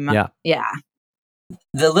 Yeah.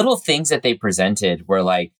 The little things that they presented were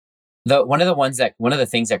like, one of the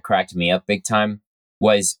things that cracked me up big time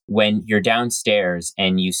was when you're downstairs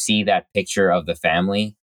and you see that picture of the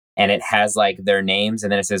family and it has like their names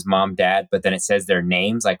and then it says mom, dad, but then it says their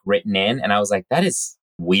names like written in. And I was like, that is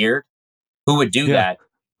weird. Who would do that?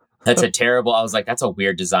 That's I was like, that's a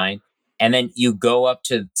weird design. And then you go up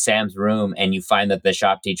to Sam's room and you find that the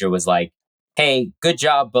shop teacher was like, hey, good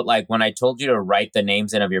job. But like when I told you to write the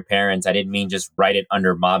names in of your parents, I didn't mean just write it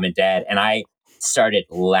under mom and dad. And I started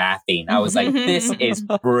laughing. I was like, this is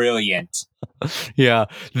brilliant. Yeah.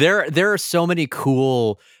 There are so many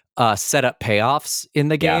cool setup payoffs in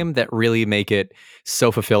the game that really make it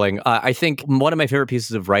so fulfilling. I think one of my favorite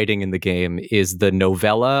pieces of writing in the game is the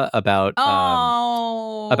novella about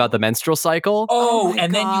the menstrual cycle.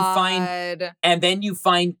 And then you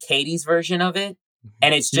find Katie's version of it.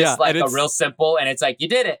 And it's just like a real simple, and it's like, you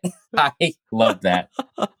did it. I love that.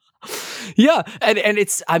 Yeah, and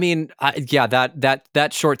it's, I mean, that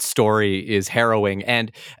short story is harrowing,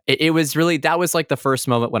 and it was really, that was like the first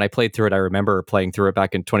moment when I played through it. I remember playing through it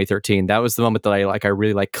back in 2013. That was the moment that I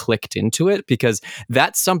really clicked into it, because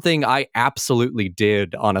that's something I absolutely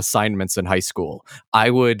did on assignments in high school.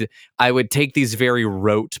 I would take these very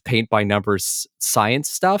rote paint by numbers science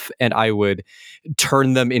stuff, and I would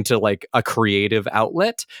turn them into like a creative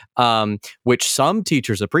outlet, which some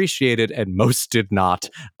teachers appreciated and most did not.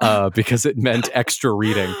 Because it meant extra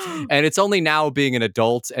reading. And it's only now being an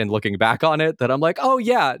adult and looking back on it that I'm like, oh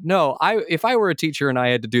yeah, no, if I were a teacher and I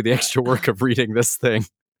had to do the extra work of reading this thing,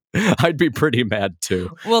 I'd be pretty mad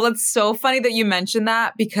too. Well, it's so funny that you mentioned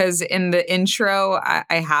that, because in the intro I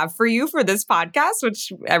have for you for this podcast,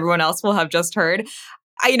 which everyone else will have just heard,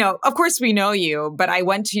 of course we know you, but I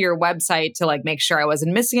went to your website to like make sure I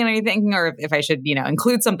wasn't missing anything or if I should,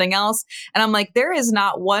 include something else. And I'm like, there is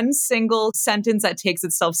not one single sentence that takes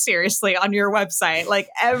itself seriously on your website. Like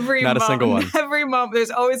not a single one. Every moment,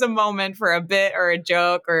 there's always a moment for a bit or a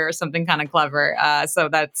joke or something kind of clever. So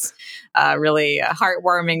that's really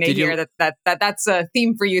heartwarming to hear that's a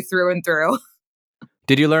theme for you through and through.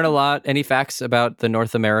 Did you learn any facts about the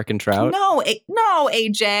North American trout? No,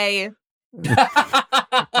 AJ.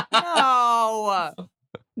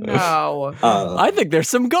 No. I think there's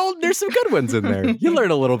some good ones in there. You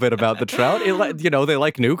learn a little bit about the trout. They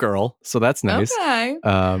like New Girl, so that's nice.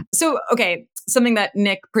 Okay. something that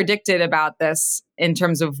Nick predicted about this in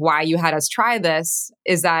terms of why you had us try this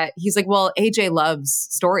is that he's like, well, AJ loves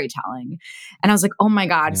storytelling. And I was like, oh my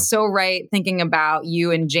God, so right. Thinking about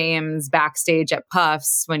you and James backstage at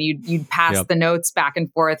Puffs when you'd pass the notes back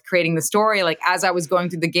and forth, creating the story. Like as I was going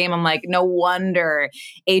through the game, I'm like, no wonder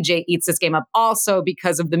AJ eats this game up. Also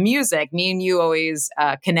because of the music. Me and you always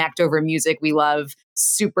connect over music. We love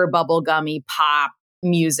super bubblegummy pop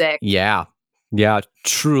music. Yeah. Yeah,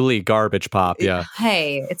 truly garbage pop. Yeah.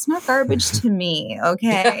 Hey, it's not garbage to me,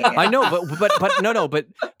 okay? I know, but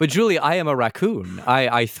Julie, I am a raccoon.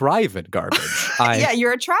 I thrive in garbage. Yeah,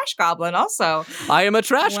 you're a trash goblin also. I am a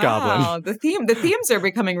trash goblin. The themes are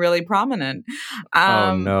becoming really prominent.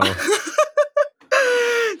 Oh no.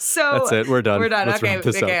 So that's it. We're done. Let's wrap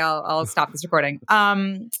this up. I'll stop this recording.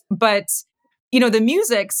 But the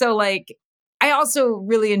music, so like I also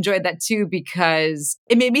really enjoyed that too because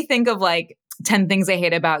it made me think of like 10 Things I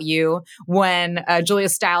Hate About You when Julia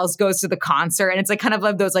Stiles goes to the concert and it's like kind of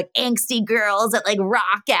like those like angsty girls that like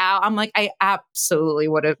rock out. I'm like, I absolutely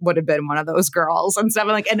would have been one of those girls and stuff.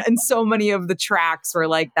 Like, and so many of the tracks were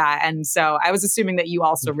like that. And so I was assuming that you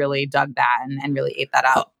also really dug that and really ate that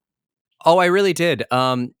up. Oh, I really did.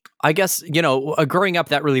 I guess, growing up,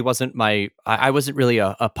 that really wasn't I wasn't really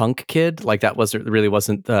a punk kid. Like that wasn't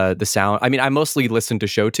the sound. I mean, I mostly listened to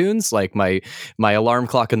show tunes. Like my alarm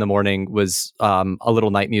clock in the morning was a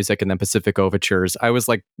little night music and then Pacific Overtures. I was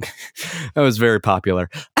like, I was very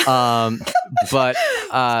popular. But I was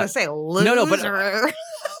gonna say loser. No, but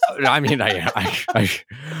I mean, I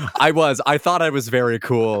thought I was very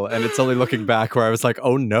cool, and it's only looking back where I was like,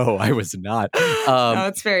 oh no, I was not. No,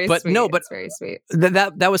 it's very sweet. No, but it's very sweet.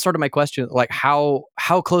 That was sort of my question. Like, how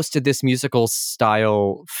close did this musical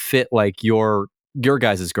style fit like your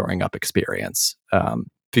guys' growing up experience?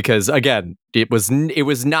 Because again, it was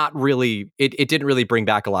not really. It didn't really bring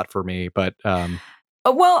back a lot for me, but.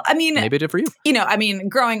 Well, I mean, maybe it did for you. I mean,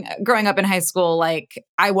 growing up in high school, like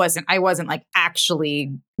I wasn't like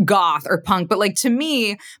actually goth or punk, but like to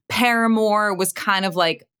me, Paramore was kind of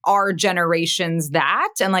like our generation's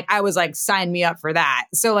that, and like I was like, sign me up for that.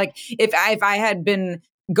 So like if I had been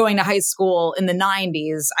going to high school in the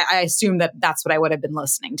 90s, I assume that that's what I would have been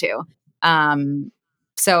listening to.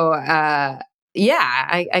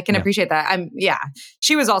 Yeah, I can appreciate that.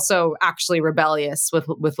 She was also actually rebellious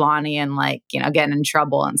with Lonnie and like, getting in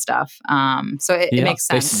trouble and stuff. So it makes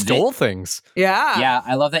sense. They stole things. Yeah. Yeah.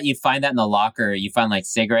 I love that you find that in the locker. You find like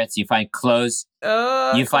cigarettes, you find clothes,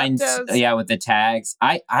 you find, with the tags.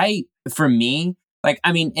 For me, like,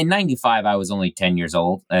 I mean, in 95, I was only 10 years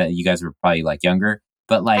old. You guys were probably like younger,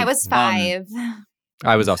 but like. I was 5.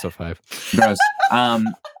 I was also 5. Gross.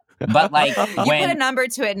 But like you put a number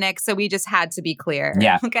to it, Nick, so we just had to be clear.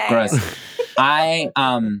 Yeah. Okay. Gross.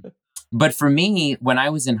 But for me, when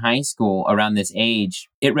I was in high school around this age,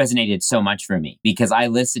 it resonated so much for me because I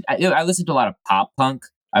listened to a lot of pop punk.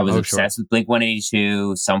 I was obsessed with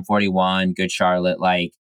Blink-182, Sum 41, Good Charlotte.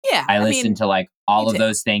 Like, I listened to like all of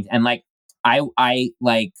those things. And like, I thought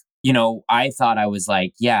I was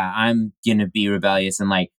like, yeah, I'm going to be rebellious. And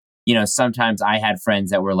like, sometimes I had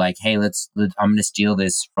friends that were like, hey, I'm going to steal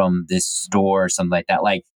this from this store or something like that.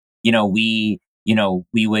 Like, we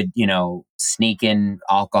would, sneak in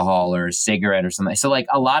alcohol or a cigarette or something. So like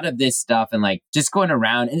a lot of this stuff and like just going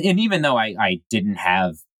around. And even though I didn't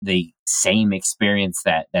have the same experience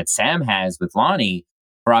that Sam has with Lonnie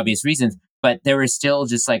for obvious reasons, but there was still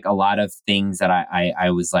just like a lot of things that I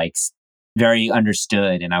was like very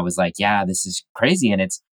understood. And I was like, yeah, this is crazy. And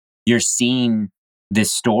you're seeing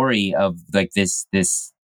this story of like this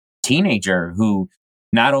teenager who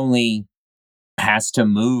not only has to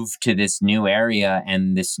move to this new area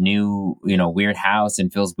and this new, weird house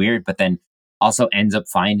and feels weird, but then also ends up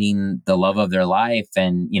finding the love of their life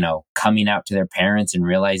and, coming out to their parents and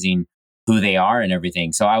realizing who they are and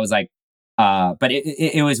everything. So I was like, but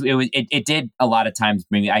it did a lot of times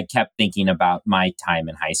bring me, I kept thinking about my time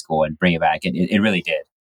in high school and bring it back. And it really did.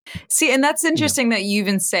 See, and that's interesting that you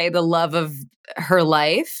even say the love of her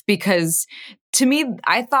life, because to me,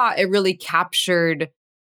 I thought it really captured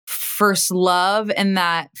first love, and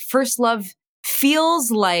that first love feels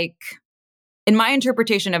like, in my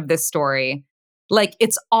interpretation of this story, like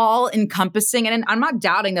it's all encompassing. And I'm not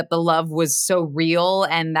doubting that the love was so real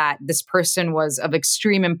and that this person was of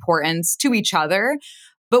extreme importance to each other.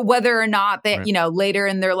 But whether or not they, later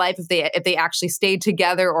in their life, if they actually stayed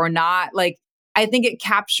together or not, like, I think it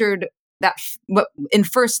captured that in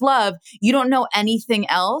first love, you don't know anything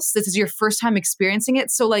else. This is your first time experiencing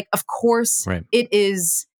it. So like, of course, it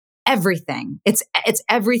is everything. It's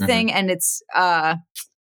everything. Mm-hmm. And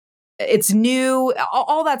it's new.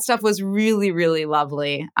 All that stuff was really, really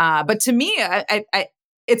lovely. But to me,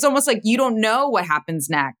 it's almost like you don't know what happens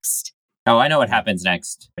next. Oh, I know what happens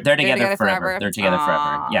next. They're together forever. They're together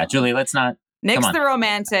forever. Yeah, Julie, let's not. Nick's the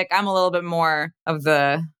romantic. I'm a little bit more of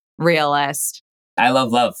the realist. I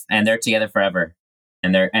love, and they're together forever.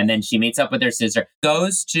 And then she meets up with her sister,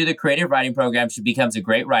 goes to the creative writing program. She becomes a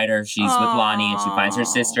great writer. She's with Lonnie, and she finds her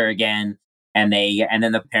sister again. And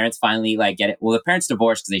then the parents finally get it. Well, the parents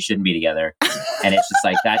divorced because they shouldn't be together. And it's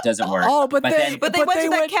just that doesn't work. Oh, but they went to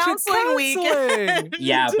that counseling week.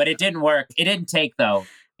 Yeah, but it didn't work. It didn't take though.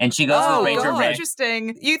 And she goes with Ranger Rick.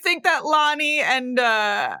 Interesting. You think that Lonnie and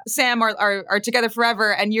Sam are together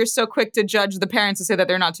forever, and you're so quick to judge the parents to say that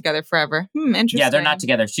they're not together forever. Interesting. Yeah, they're not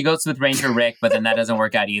together. She goes with Ranger Rick, but then that doesn't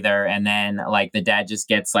work out either. And then the dad just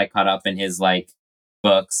gets caught up in his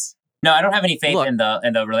books. No, I don't have any faith in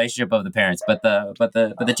the relationship of the parents, but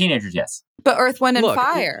the teenagers, yes. But Earth, Wind, and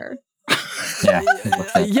Fire. Yeah.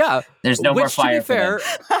 Yeah. There's no more fire. To be fair,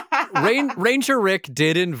 Ranger Rick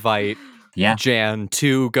did invite Jan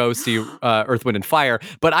to go see Earth, Wind, and Fire.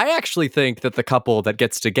 But I actually think that the couple that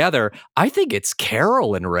gets together, I think it's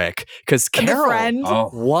Carol and Rick. Because Carol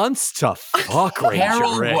wants to fuck Ranger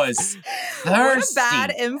Carol Rick. Was thirsty. What a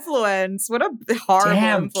bad influence. What a horrible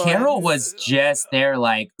influence. Carol was just there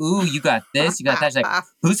ooh, you got this, you got that. She's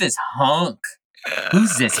who's this hunk?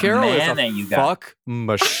 Who's this Carol man is that you got? Fuck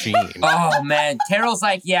machine. Oh man, Carol's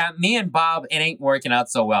yeah, me and Bob, it ain't working out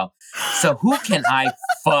so well. So who can I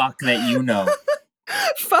fuck that you know?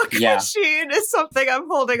 Fuck machine is something I'm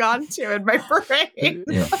holding on to in my brain.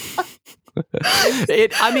 Yeah.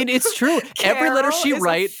 It's true. Carol every letter she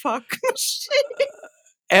writes, fuck machine.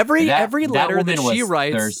 Every letter that she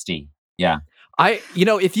writes, thirsty. Yeah.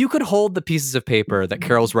 If you could hold the pieces of paper that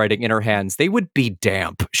Carol's writing in her hands, they would be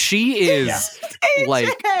damp. She is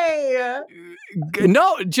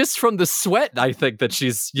no, just from the sweat. I think that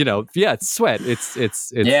she's, it's sweat. It's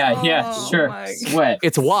sure. Sweat.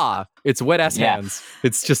 It's wet ass hands.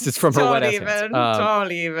 It's from her wet ass hands.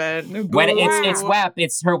 Don't even. It's wet.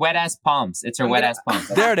 It's her wet ass palms. It's her wet ass palms.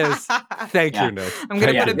 There it is. Thank you, Nick. I'm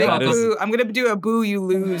gonna put a big boo. I'm gonna do a boo you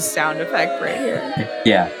lose sound effect right here.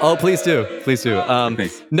 Yeah. Oh, please do.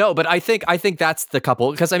 No, but I think that's the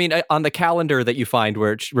couple, because on the calendar that you find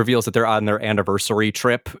where it reveals that they're on their anniversary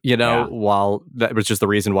trip, while that was just the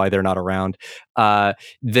reason why they're not around. The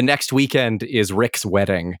next weekend is Rick's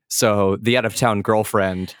wedding, so the out of town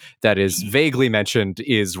girlfriend that is vaguely mentioned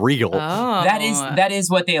is Regal. Oh. That is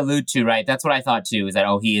what they allude to, right? That's what I thought too. Is that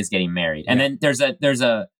he is getting married, and then there's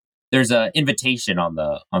a invitation on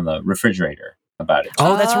the refrigerator about it.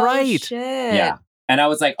 Oh, that's right. Shit. Yeah. And I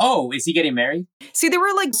was like, oh, is he getting married? See, there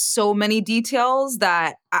were so many details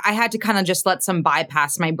that I had to kind of just let some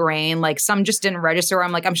bypass my brain. Some just didn't register.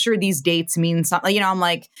 I'm I'm sure these dates mean something.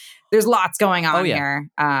 I'm there's lots going on here.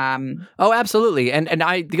 Oh, absolutely. And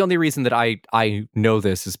the only reason that I know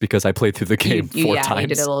this is because I played through the game 4 times. You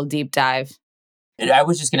did a little deep dive. I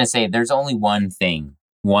was just going to say, there's only one thing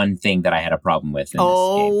that I had a problem with in this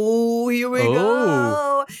game. Here we go.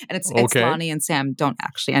 And it's Lonnie and Sam don't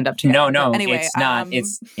actually end up together. No. Anyway, it's not.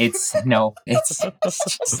 It's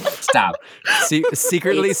stop.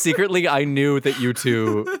 Secretly, I knew that you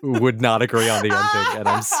two would not agree on the ending, and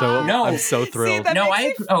I'm so thrilled.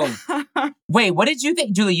 Wait, what did you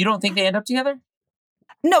think, Julie? You don't think they end up together?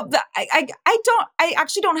 No, I don't. I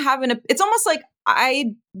actually don't have it's almost like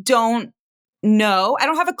I don't. No, I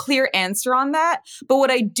don't have a clear answer on that. But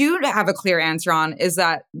what I do have a clear answer on is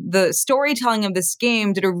that the storytelling of this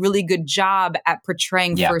game did a really good job at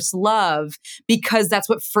portraying first love, because that's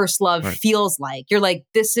what first love feels like. You're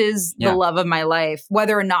this is the love of my life,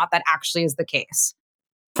 whether or not that actually is the case.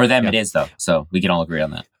 For them, it is, though. So we can all agree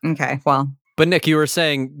on that. Okay, well. But Nick, you were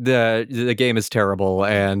saying the game is terrible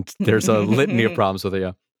and there's a litany of problems with it,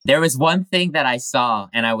 yeah. There was one thing that I saw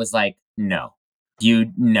and I was like, no.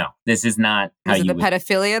 This is not how you... Is it the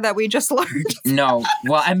pedophilia that we just learned? No.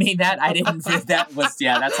 Well, that I didn't think that was...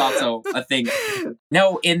 Yeah, that's also a thing.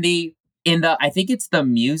 No, in the I think it's the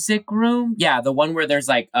music room. Yeah, the one where there's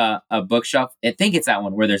a bookshelf. I think it's that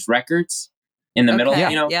one where there's records in the middle,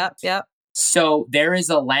 Yep. So there is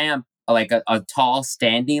a lamp, a tall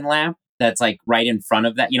standing lamp that's right in front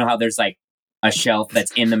of that. You know how there's a shelf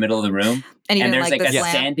that's in the middle of the room? And there's a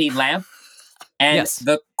standing lamp. And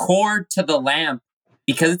the cord to the lamp,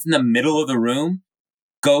 because it's in the middle of the room,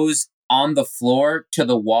 goes on the floor to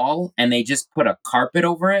the wall, and they just put a carpet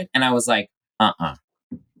over it. And I was like,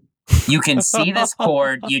 You can see this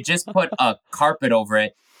cord. You just put a carpet over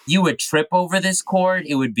it. You would trip over this cord.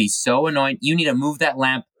 It would be so annoying. You need to move that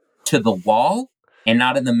lamp to the wall and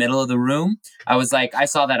not in the middle of the room. I was like, I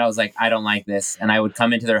saw that. I was like, I don't like this. And I would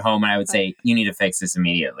come into their home and I would say, you need to fix this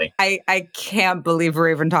immediately. I can't believe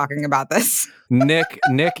we're even talking about this. Nick,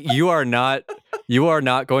 you are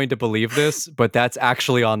not going to believe this, but that's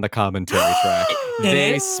actually on the commentary track.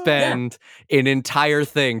 They spend an entire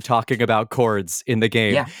thing talking about chords in the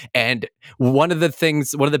game. Yeah. And one of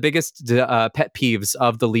the biggest pet peeves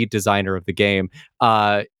of the lead designer of the game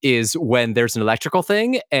is when there's an electrical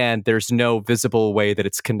thing and there's no visible way that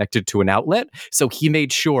it's connected to an outlet. So he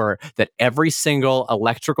made sure that every single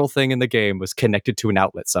electrical thing in the game was connected to an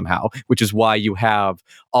outlet somehow, which is why you have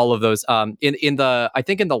all of those in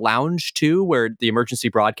the lounge too, where the emergency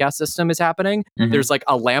broadcast system is happening. Mhm. There's like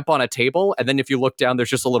a lamp on a table, and then if you look down, there's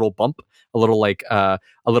just a little bump of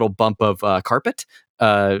carpet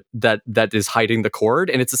that is hiding the cord,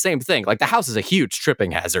 and it's the same thing. Like the house is a huge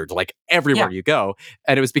tripping hazard, like everywhere you go,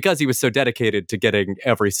 and it was because he was so dedicated to getting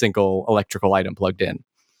every single electrical item plugged in.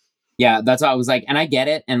 Yeah, that's why I was like, and I get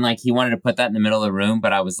it, and like he wanted to put that in the middle of the room,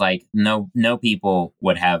 but I was like, no people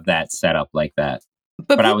would have that set up like that.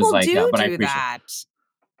 But I people was like, do but I do appreciate that.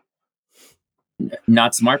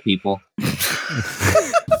 Not smart people.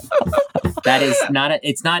 That is not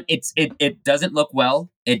it doesn't look well.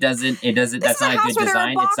 It doesn't This that's is a not a house good where there are design.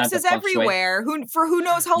 It's not the boxes feng shui. everywhere. Who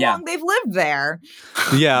knows how long they've lived there?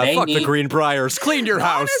 Yeah, They fuck the need- Greenbriers. Clean your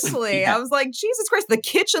house. Honestly, Yeah. I was like, Jesus Christ, the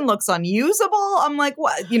kitchen looks unusable. I'm like,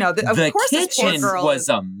 what? You know, of The course this poor kitchen girl was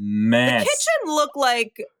a mess. The kitchen looked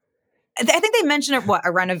like, I think they mentioned it,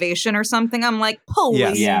 a renovation or something. I'm like,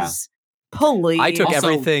 please. Yeah. Please. I took Also-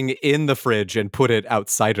 everything in the fridge and put it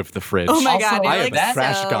outside of the fridge. Oh my Also, God, you're I am like a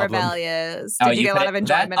trash so goblin. rebellious. Oh, Did you you get a put lot it- of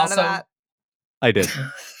enjoyment out of that I did.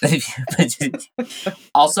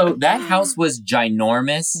 Also, that house was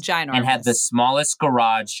ginormous Ginormous. and had the smallest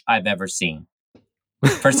garage I've ever seen.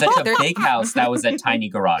 For such a big house, that was a tiny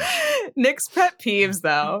garage. Nick's pet peeves,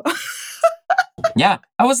 though. Yeah,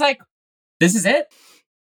 I was like, this is it?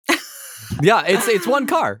 Yeah, it's one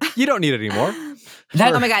car. You don't need it anymore.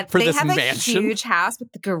 That- Oh my God, for they this have mansion. a huge house, but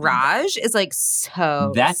the garage is like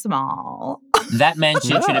so small. That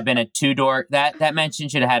mansion Yeah. should have been a two-door. That mansion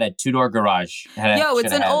should have had a two-door garage. Yo,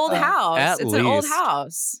 it's an old house. At It's an old least.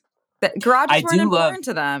 house. The garages I weren't do love- important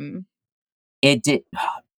to them. It did.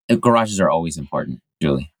 Garages are always important,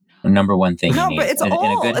 Julie. The number one thing No, you need but it's in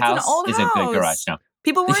old. a good It's an house old is a good garage. house. No,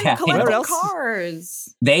 People weren't Yeah. collecting What else?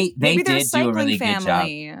 cars. they Maybe they're did do a really good job.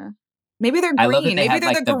 family. Maybe they're I love that green. they Maybe had, they're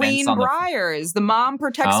like, the the vents green on the- briars. The mom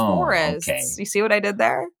protects Oh, forests. okay. You see what I did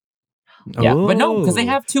there? Yeah, but no, because they Oh.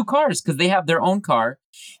 have two cars. Because they have their own car.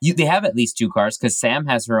 They have at least two cars. Because Sam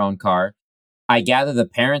has her own car. I gather the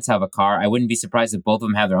parents have a car. I wouldn't be surprised if both of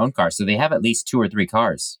them have their own car. So they have at least 2 or 3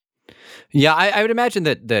 cars. Yeah, I would imagine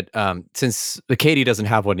that since Katie doesn't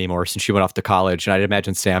have one anymore since she went off to college, and I'd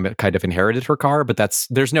imagine Sam kind of inherited her car, but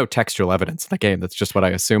there's no textual evidence in the game. That's just what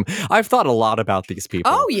I assume. I've thought a lot about these people.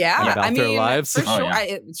 Oh yeah, and about I their mean, lives. for Oh, sure.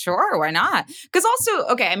 yeah. Sure, why not? Because also,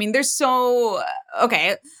 okay, I mean, there's so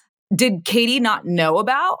okay. Did Katie not know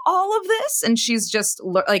about all of this? And she's just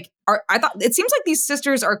I thought it seems like these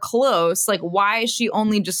sisters are close. Like, why is she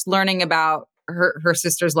only just learning about her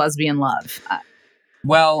sister's lesbian love?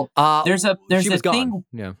 Well, there's a she was gone. thing.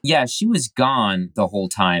 Yeah. Yeah, she was gone the whole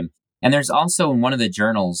time. And there's also in one of the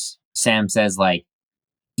journals, Sam says like,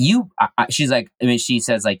 she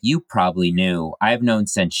says like, you probably knew. I've known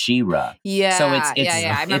since She-Ra. Yeah, So it's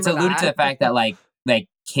yeah. I remember it's alluded to the that. fact that like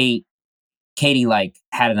Katie like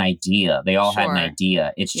had an idea. They all had an Sure.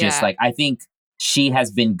 idea. It's just Yeah. like I think she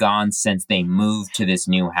has been gone since they moved to this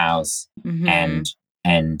new house, Mhm.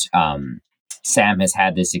 and Sam has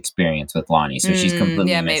had this experience with Lonnie, so she's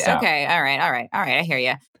completely yeah, missed maybe. out. Okay, all right. I hear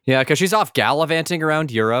you. Yeah, because she's off gallivanting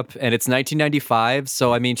around Europe, and it's 1995.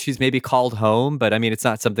 So, I mean, she's maybe called home, but I mean, it's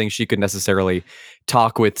not something she could necessarily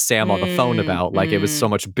talk with Sam on the phone about. Like, it was so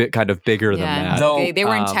much kind of bigger than that. Though, they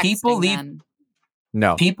weren't texting people leave- then.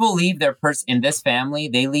 No. People leave their in this family.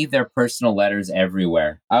 They leave their personal letters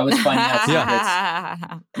everywhere. I was finding out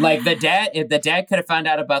secrets. Like if the dad could have found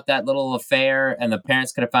out about that little affair, and the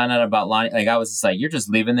parents could have found out about Lonnie. Like I was just like, you're just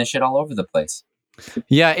leaving this shit all over the place.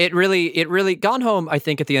 Yeah, it really Gone Home, I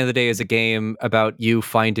think at the end of the day is a game about you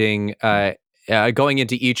finding going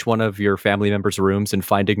into each one of your family members' rooms and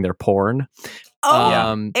finding their porn.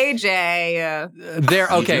 Oh, AJ. There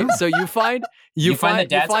okay, so you find You find the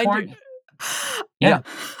dad's porn? Yeah.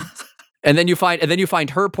 And then you find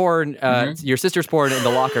her porn, your sister's porn in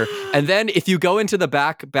the locker. And then if you go into the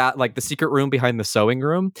back, like the secret room behind the sewing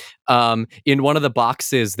room, in one of the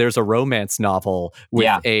boxes, there's a romance novel with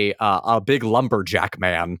a big lumberjack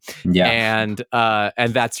man. Yeah.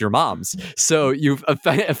 And that's your mom's. So you've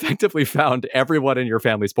effectively found everyone in your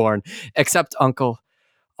family's porn except Uncle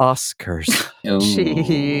Oscar's.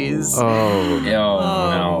 Jeez. Oh no.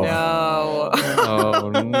 Oh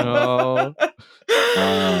no.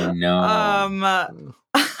 Oh no.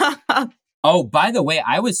 Oh, by the way,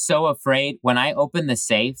 I was so afraid when I opened the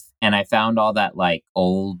safe and I found all that like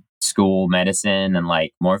old school medicine and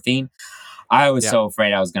like morphine. I was so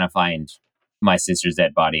afraid I was going to find my sister's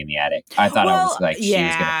dead body in the attic. I thought I was like, she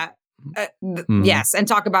was going to. Yes, and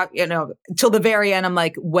talk about, till the very end, I'm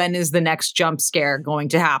like, when is the next jump scare going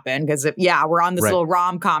to happen? Because we're on this little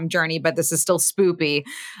rom-com journey, but this is still spoopy.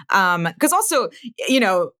 Because also,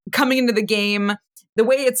 coming into the game, the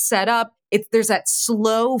way it's set up, there's that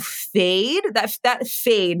slow fade. That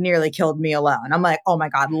fade nearly killed me alone. I'm like, oh my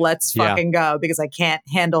God, let's fucking go, because I can't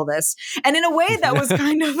handle this. And in a way that was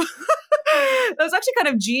kind of, that was actually kind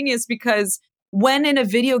of genius, because when in a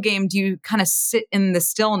video game do you kind of sit in the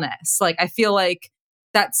stillness? Like, I feel like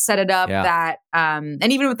that set it up that, and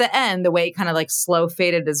even with the end, the way it kind of like slow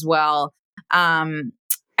faded as well.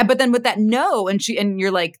 But then with that and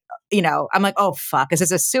you're like, I'm like, oh fuck, is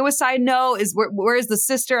this a suicide note? Where's the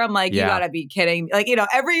sister? I'm like, you gotta be kidding. Like,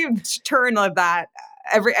 every turn of that,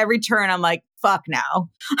 every turn, I'm like, fuck now.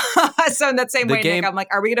 So in that same way, Nick, I'm like,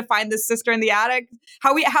 are we gonna find this sister in the attic?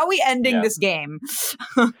 How we ending this game?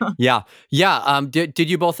 Yeah. Did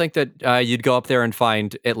you both think that you'd go up there and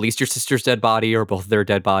find at least your sister's dead body or both their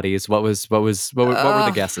dead bodies? What were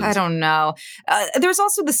the guesses? I don't know. There's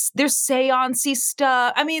also there's seance-y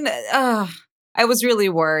stuff. I mean, I was really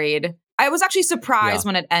worried. I was actually surprised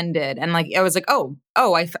when it ended, and like I was like,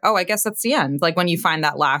 I guess that's the end. Like when you find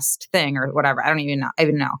that last thing or whatever. I don't even know.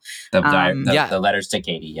 The letters to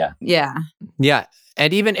Katie. Yeah.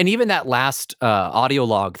 And even that last audio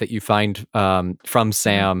log that you find from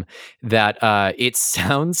Sam, that it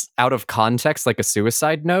sounds out of context like a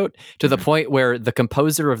suicide note, to the point where the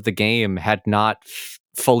composer of the game had not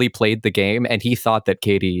fully played the game, and he thought that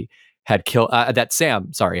Katie had killed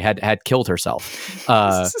had killed herself,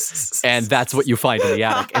 and that's what you find in the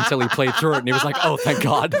attic until he played through it, and he was like, "Oh, thank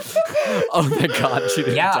God! Oh, thank God, she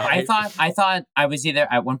didn't die." I thought I was either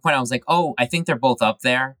at one point I was like, "Oh, I think they're both up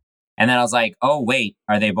there," and then I was like, "Oh, wait,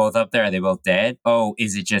 are they both up there? Are they both dead? Oh,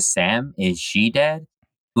 is it just Sam? Is she dead?"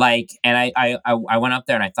 Like, and I went up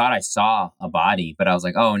there and I thought I saw a body, but I was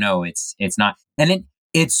like, "Oh no, it's not." And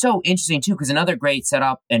it's so interesting, too, because another great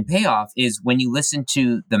setup and payoff is when you listen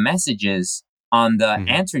to the messages on the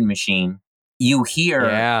answering machine, you hear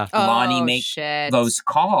Lonnie make those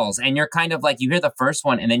calls. And you're kind of like, you hear the first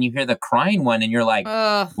one and then you hear the crying one and you're like,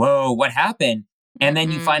 whoa, what happened? And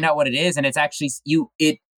then you find out what it is. And it's actually,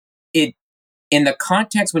 it in the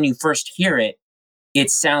context when you first hear it,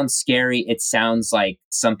 it sounds scary. It sounds like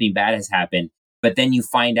something bad has happened. But then you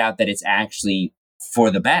find out that it's actually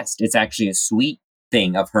for the best. It's actually a sweet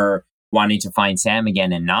thing of her wanting to find Sam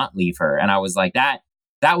again and not leave her. And I was like, that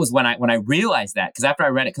was when I realized that, because after I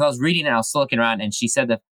read it, because I was reading it, I was still looking around and she said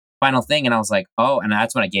the final thing and I was like, oh, and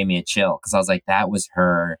that's when it gave me a chill, because I was like, that was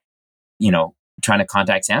her, trying to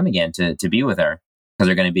contact Sam again to be with her, because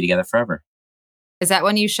they're going to be together forever. Is that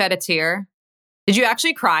when you shed a tear? Did you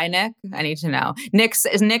actually cry, Nick? I need to know. Nick,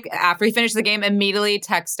 after he finished the game, immediately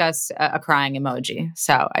text us a crying emoji.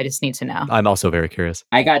 So I just need to know. I'm also very curious.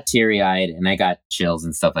 I got teary-eyed and I got chills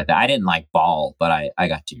and stuff like that. I didn't like bawl, but I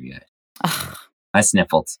got teary-eyed. I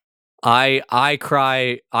sniffled. I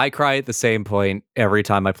cry at the same point every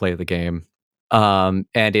time I play the game. And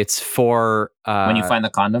it's for when you find the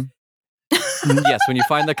condom? Yes, when you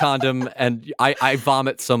find the condom, and I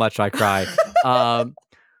vomit so much I cry.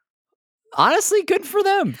 Honestly, good for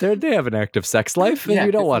them. They have an active sex life, and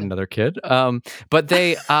you don't want another kid. But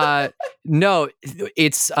they, no,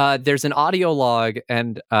 it's there's an audio log,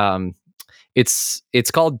 and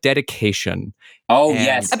it's called Dedication. Oh,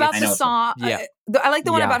 yes, about the song. Yeah, I like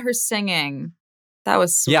the one about her singing. That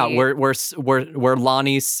was sweet. Yeah, where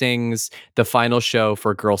Lonnie sings the final show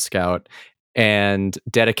for Girl Scout and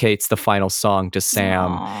dedicates the final song to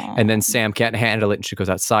Sam. Aww. And then Sam can't handle it, and she goes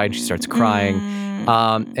outside and she starts crying.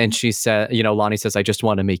 And she said, Lonnie says, "I just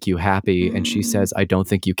want to make you happy." And she says, "I don't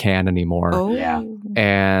think you can anymore." Oh. Yeah.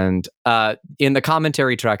 And in the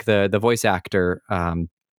commentary track, the voice actor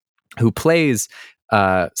who plays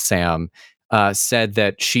Sam said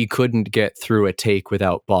that she couldn't get through a take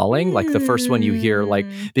without bawling. Like the first one you hear, like,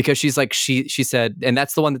 because she's like, she said, and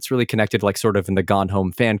that's the one that's really connected, like sort of in the Gone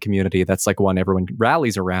Home fan community. That's like one everyone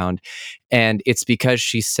rallies around. And it's because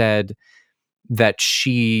she said that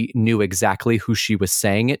she knew exactly who she was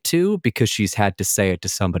saying it to because she's had to say it to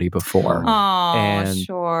somebody before. Oh, And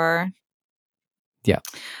sure. yeah.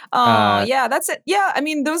 Oh, yeah, that's it. Yeah, I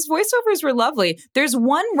mean, those voiceovers were lovely. There's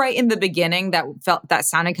one right in the beginning that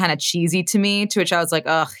sounded kind of cheesy to me, to which I was like,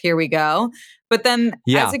 ugh, here we go. But then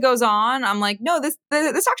as it goes on, I'm like, no, this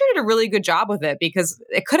actor did a really good job with it, because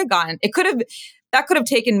that could have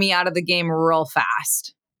taken me out of the game real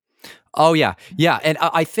fast. Oh, yeah. Yeah. And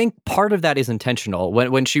I think part of that is intentional.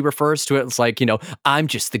 When she refers to it, it's like, I'm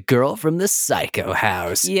just the girl from the psycho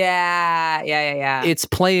house. Yeah. It's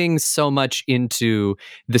playing so much into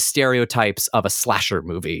the stereotypes of a slasher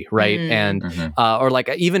movie, right? And, or like,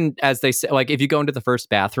 even as they say, like, if you go into the first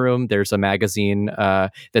bathroom, there's a magazine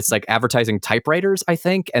that's like advertising typewriters, I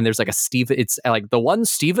think. And there's like it's like the one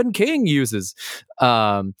Stephen King uses.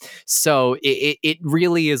 So it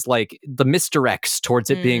really is like the misdirects towards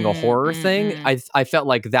it being a horror thing. I felt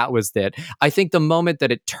like that was it. I think the moment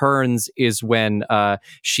that it turns is when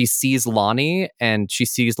she sees Lonnie, and she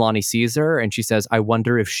sees Lonnie sees her, and she says, "I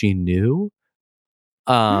wonder if she knew,"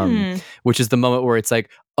 which is the moment where it's like,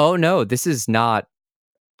 oh no, this is not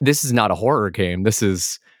a horror game. This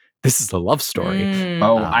is the love story.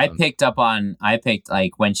 I picked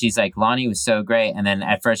like when she's like, Lonnie was so great, and then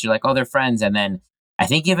at first you're like, oh, they're friends, and then I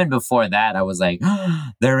think even before that I was like, oh,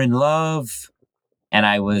 they're in love. And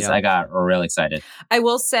I got real excited. I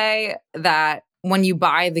will say that when you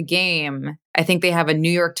buy the game, I think they have a New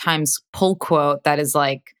York Times pull quote that is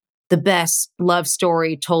like the best love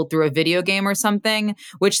story told through a video game or something,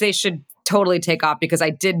 which they should totally take off, because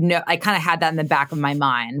I kind of had that in the back of my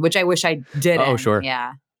mind, which I wish I didn't. Oh, sure.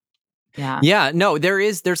 Yeah. Yeah, no,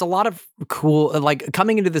 there's a lot of cool, like,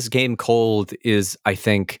 coming into this game cold is, I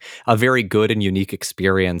think, a very good and unique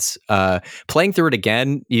experience. Playing through it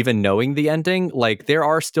again, even knowing the ending, like, there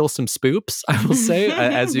are still some spoops, I will say,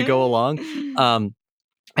 as you go along.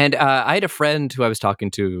 And I had a friend who I was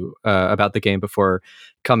talking to about the game before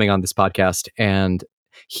coming on this podcast, and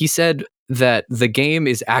he said that the game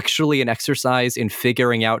is actually an exercise in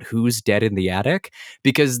figuring out who's dead in the attic,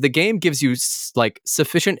 because the game gives you like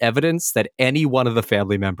sufficient evidence that any one of the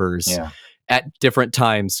family members at different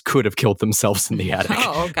times could have killed themselves in the attic.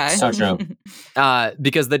 Oh, okay. So true.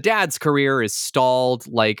 Because the dad's career is stalled,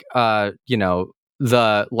 like, the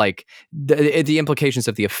implications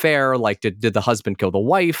of the affair, like did the husband kill the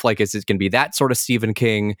wife, like is it going to be that sort of Stephen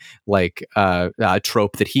King like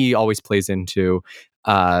trope that he always plays into,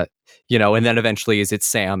 and then eventually is it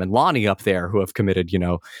Sam and Lonnie up there who have committed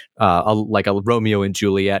like a Romeo and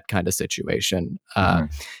Juliet kind of situation.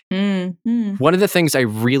 One of the things I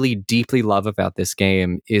really deeply love about this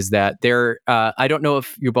game is that I don't know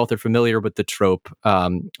if you both are familiar with the trope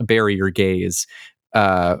bury your gays,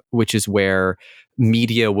 which is where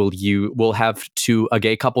media will have a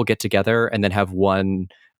gay couple get together and then have one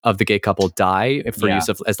of the gay couple die for use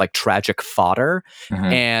as like tragic fodder.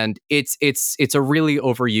 And it's a really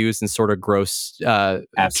overused and sort of gross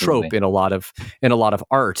trope in a lot of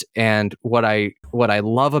art. And what I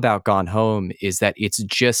love about Gone Home is that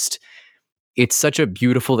it's such a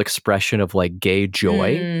beautiful expression of like gay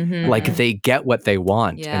joy. Like they get what they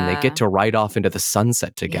want and they get to ride off into the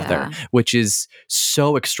sunset together, which is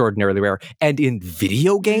so extraordinarily rare. And in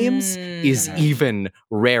video games is even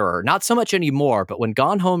rarer. Not so much anymore, but when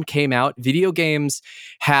Gone Home came out, video games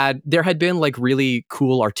there had been like really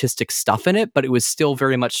cool artistic stuff in it, but it was still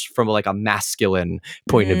very much from like a masculine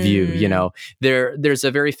point of view. There's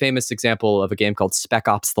a very famous example of a game called Spec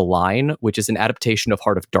Ops: The Line, which is an adaptation of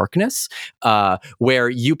Heart of Darkness, where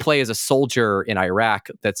you play as a soldier in Iraq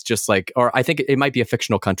that's just like, or I think it might be a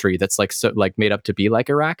fictional country that's like made up to be like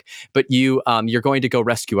Iraq, but you're going to go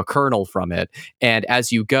rescue a colonel from it. And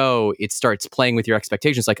as you go, it starts playing with your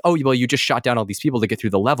expectations, like, oh, well, you just shot down all these people to get through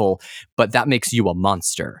the level, but that makes you a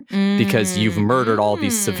monster because you've murdered all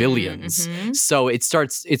these civilians. So it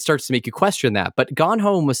starts to make you question that. But Gone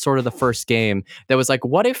Home was sort of the first game that was like,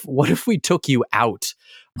 what if we took you out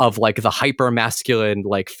of like the hyper masculine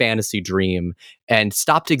like fantasy dream and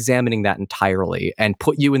stopped examining that entirely and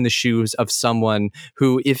put you in the shoes of someone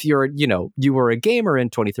who, if you were a gamer in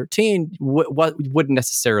 2013, what wouldn't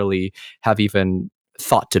necessarily have even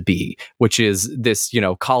thought to be, which is this,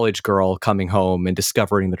 college girl coming home and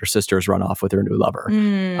discovering that her sister's run off with her new lover.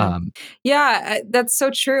 That's so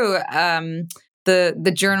true.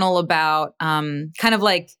 The journal about kind of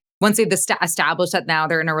like once they've established that now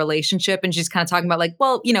they're in a relationship, and she's kind of talking about like,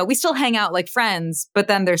 well, we still hang out like friends, but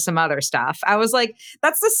then there's some other stuff. I was like,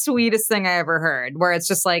 that's the sweetest thing I ever heard, where it's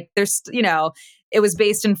just like, there's, it was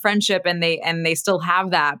based in friendship and they still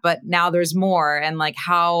have that, but now there's more. And like,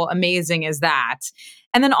 how amazing is that?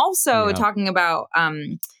 And then also talking about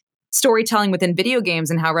storytelling within video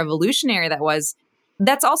games and how revolutionary that was.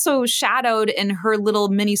 That's also shadowed in her little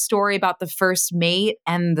mini story about the first mate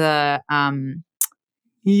and the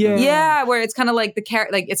where it's kind of like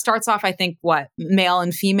like it starts off, I think, male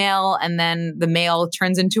and female, and then the male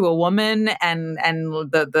turns into a woman, and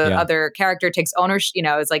the other character takes ownership.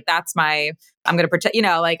 It's like, I'm going to protect.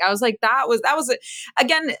 Like I was like, that was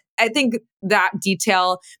again. I think that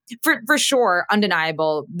detail for sure,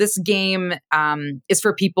 undeniable. This game is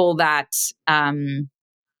for people that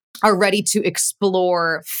are ready to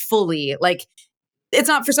explore fully, like. It's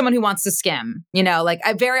not for someone who wants to skim, like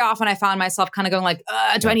very often I found myself kind of going like,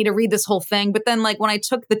 do I need to read this whole thing? But then like when I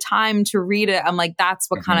took the time to read it, I'm like, that's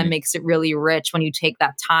what kind of makes it really rich, when you take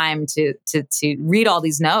that time to read all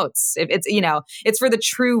these notes. If it's, it's for the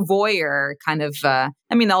true voyeur kind of,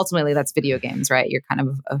 ultimately that's video games, right? You're kind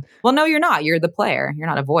of, well, no, you're not. You're the player. You're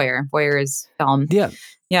not a voyeur. Voyeur is film. Yeah.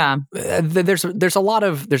 Yeah. There's a lot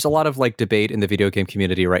of like debate in the video game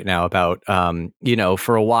community right now about,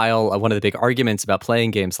 for a while, one of the big arguments about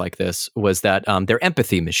playing games like this was that they're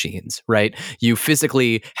empathy machines, right? You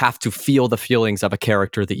physically have to feel the feelings of a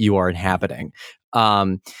character that you are inhabiting.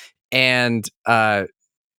 And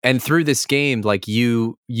through this game, like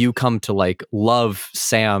you come to like love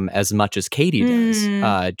Sam as much as Katie does,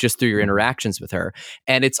 just through your interactions with her.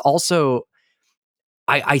 And it's also,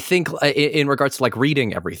 I think in regards to like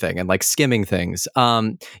reading everything and like skimming things,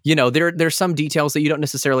 there's some details that you don't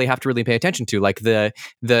necessarily have to really pay attention to, like the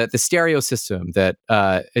stereo system that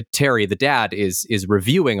Terry, the dad, is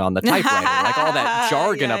reviewing on the typewriter, like all that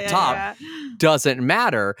jargon up top doesn't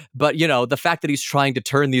matter. But the fact that he's trying to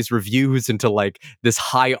turn these reviews into like this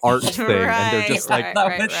high art thing, and they're just like,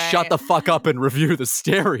 shut the fuck up and review the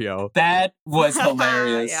stereo. That was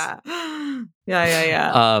hilarious.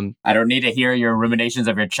 Yeah. I don't need to hear your ruminations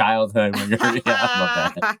of your childhood when you're I love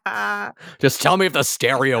that. Just tell me if the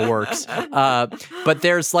stereo works. But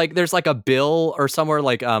there's like a bill or somewhere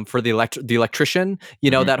like for the electrician,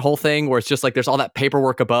 that whole thing where it's just like there's all that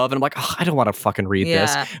paperwork above, and I'm like, I don't want to fucking read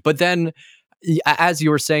this. But then, as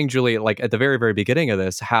you were saying, Julie, like at the very, very beginning of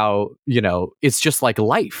this, how it's just like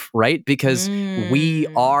life, right? Because we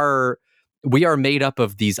are made up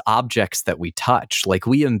of these objects that we touch. Like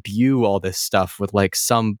we imbue all this stuff with like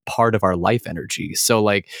some part of our life energy. So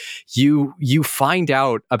like you find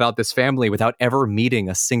out about this family without ever meeting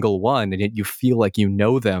a single one, and yet you feel like you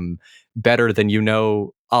know them better than you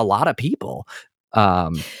know a lot of people.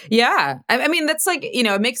 Yeah. I mean, that's like,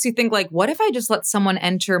 it makes you think like, what if I just let someone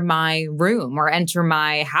enter my room or enter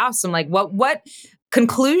my house? And like, what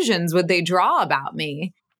conclusions would they draw about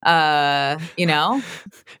me? AJ,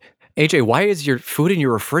 why is your food in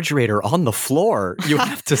your refrigerator on the floor? You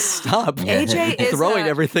have to stop AJ is throwing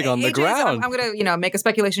everything on the ground. I'm going to, make a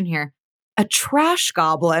speculation here. A trash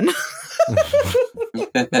goblin.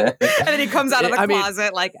 And then he comes out of the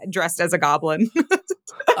closet like dressed as a goblin.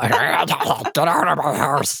 And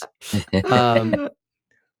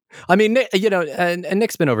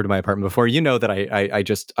Nick's been over to my apartment before. You know that I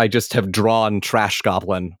just have drawn Trash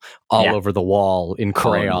Goblin all over the wall in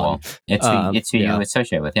crayon. It's who you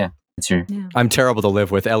associate with. Yeah, it's your. Yeah. I'm terrible to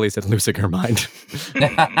live with. Ellie's losing her mind.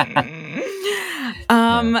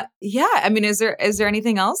 I mean, is there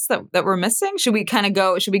anything else that we're missing? Should we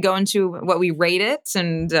go into what we rate it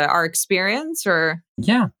and our experience, or?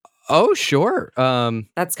 Yeah. Oh, sure.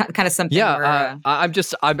 That's kind of something. Yeah. I'm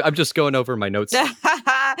just going over my notes.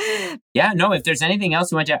 Yeah. No, if there's anything else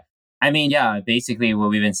you want to, basically what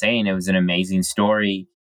we've been saying, it was an amazing story.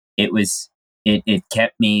 It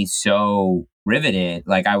kept me so riveted.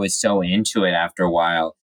 Like I was so into it after a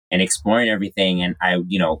while and exploring everything. And I,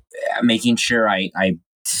 making sure I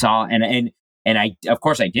saw and I, of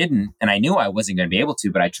course I didn't, and I knew I wasn't going to be able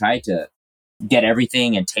to, but I tried to get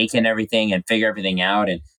everything and take in everything and figure everything out,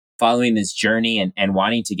 and following this journey and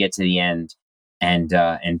wanting to get to the end and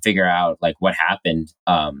figure out like what happened.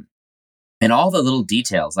 And all the little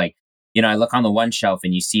details, like, I look on the one shelf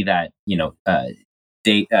and you see that,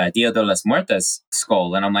 Dia de las Muertas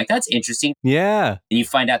skull. And I'm like, that's interesting. Yeah. And you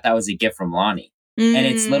find out that was a gift from Lonnie. And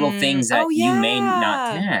it's little things that you may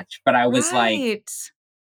not catch. But I was like,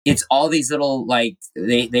 it's all these little, like,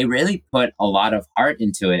 they really put a lot of heart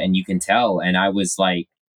into it, and you can tell. And I was like,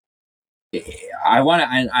 I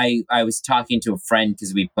was talking to a friend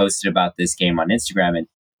because we posted about this game on Instagram,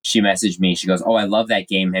 she messaged me. She goes, "Oh, I love that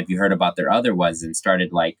game. Have you heard about their other ones?" And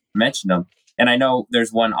started like mentioning them. And I know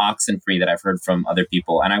there's one Oxenfree that I've heard from other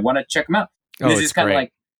people, and I want to check them out. Oh, This it's is kind of great.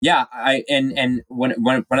 like, yeah, and one of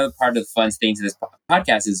the part of the fun things of this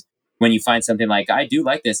podcast is when you find something like, I do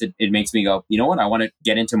like this, it makes me go, you know what? I want to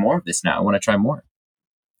get into more of this now. I want to try more.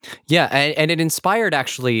 Yeah, and it inspired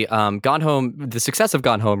actually Gone Home. The success of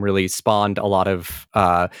Gone Home really spawned a lot of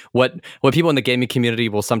what people in the gaming community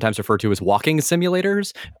will sometimes refer to as walking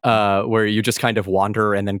simulators, where you just kind of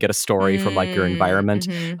wander and then get a story from like your environment.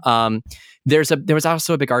 There was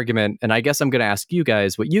also a big argument, and I guess I'm going to ask you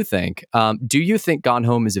guys what you think. Do you think Gone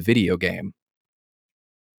Home is a video game?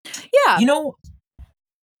 Yeah. You know,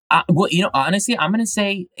 well, you know, honestly, I'm gonna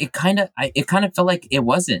say it kind of felt like it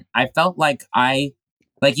wasn't. I felt like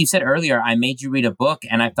like you said earlier, I made you read a book,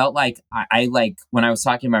 and I felt like I like when I was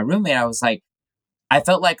talking to my roommate, I was like, I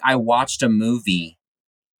felt like I watched a movie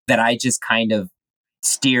that I just kind of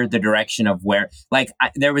steered the direction of where, like,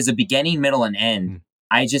 there was a beginning, middle, and end.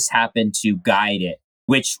 I just happened to guide it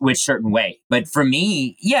which certain way. But for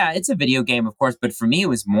me, yeah, it's a video game, of course. But for me, it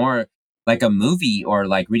was more like a movie or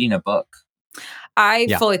like reading a book. I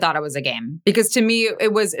fully thought it was a game because to me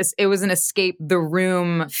it was an escape the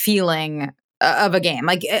room feeling of a game.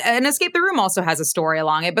 Like an escape the room also has a story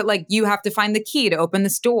along it, but like you have to find the key to open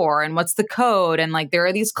this door and what's the code and like there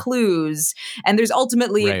are these clues and there's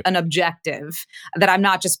ultimately an objective that I'm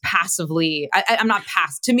not just passively. I'm not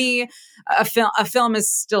passive. To me, a film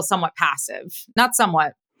is still somewhat passive, not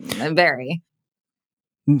somewhat, very.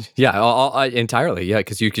 Yeah, entirely. Yeah,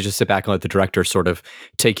 because you could just sit back and let the director sort of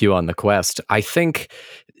take you on the quest. I think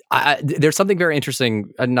there's something very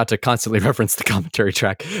interesting, not to constantly reference the commentary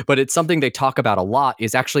track, but it's something they talk about a lot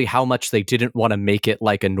is actually how much they didn't want to make it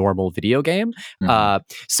like a normal video game.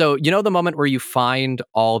 So, you know, the moment where you find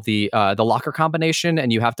all the locker combination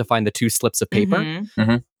and you have to find the 2 slips of paper?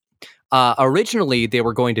 Originally, they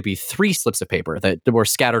were going to be 3 slips of paper that were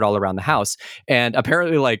scattered all around the house. And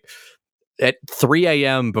apparently, like, at 3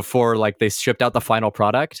 a.m. before like they shipped out the final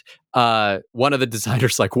product, one of the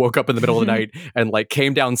designers like woke up in the middle of the night and like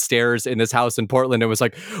came downstairs in his house in Portland and was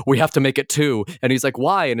like, "We have to make it 2." And he's like,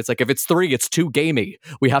 "Why?" And it's like, if it's 3, it's too gamey.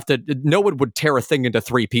 We have to. No one would tear a thing into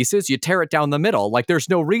 3 pieces. You tear it down the middle. Like there's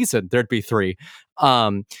no reason there'd be 3.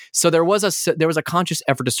 So there was a conscious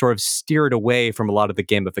effort to sort of steer it away from a lot of the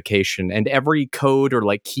gamification, and every code or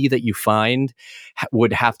like key that you find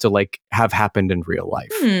would have to like have happened in real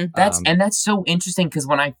life. That's so interesting because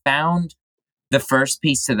when I found the first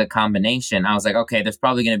piece to the combination, I was like, okay, there's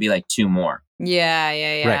probably going to be like 2 more. Yeah.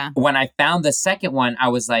 Right. When I found the second one, I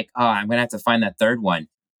was like, oh, I'm going to have to find that third one.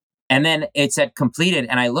 And then it said completed,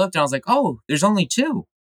 and I looked and I was like, oh, there's only 2.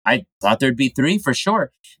 I thought there'd be 3 for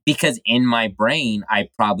sure, because in my brain, I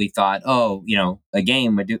probably thought, oh, you know, a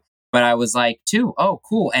game would do. But I was like, 2, oh,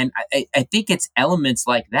 cool. And I think it's elements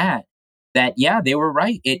like that, yeah, they were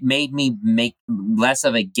right. It made me make less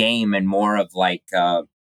of a game and more of like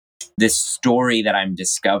this story that I'm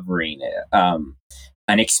discovering, an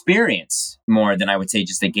experience more than I would say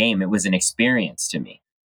just a game. It was an experience to me.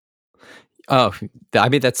 Oh, I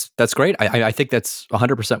mean, that's great. I think that's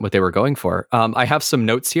 100% what they were going for. I have some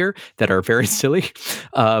notes here that are very silly,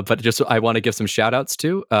 but just I want to give some shout outs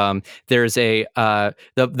to. There's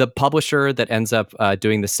the publisher that ends up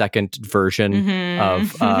doing the second version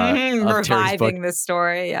of Terry's book. Reviving this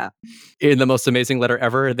story, yeah. In the most amazing letter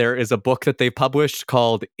ever, there is a book that they published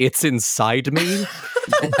called "It's Inside Me"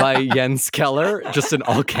 by Jens Keller, just in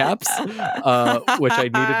all caps, which I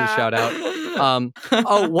needed to shout out.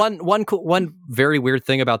 One very weird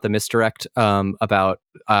thing about the misdirect about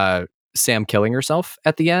Sam killing herself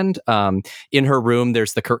at the end. In her room,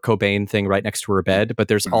 there's the Kurt Cobain thing right next to her bed, but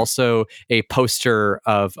there's also a poster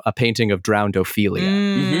of a painting of drowned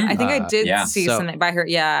Ophelia. I think I did see something by her.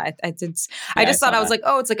 Yeah, I did. I just thought I was like,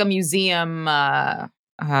 oh, it's like a museum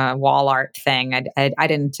wall art thing. I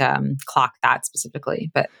didn't clock that specifically,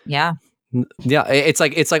 but yeah. Yeah, it's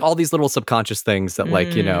like all these little subconscious things that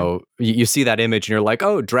like, you know, you see that image and you're like,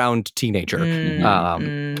 oh, drowned teenager.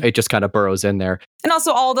 It just kind of burrows in there. And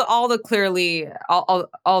also all the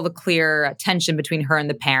clear tension between her and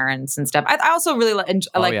the parents and stuff. I also really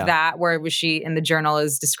like that where she in the journal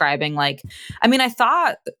is describing like, I mean, I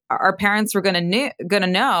thought our parents were gonna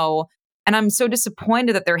know, and I'm so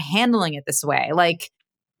disappointed that they're handling it this way. Like,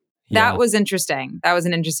 that was interesting. That was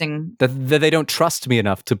an interesting... That they don't trust me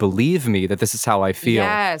enough to believe me that this is how I feel.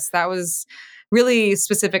 Yes, that was really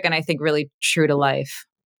specific and I think really true to life.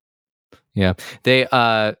 Yeah. They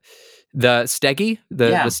The Stegi, the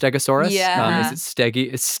Stegosaurus. Yeah. Is it Stegi?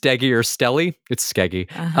 It's Stegi or Stelly? It's Skeggy.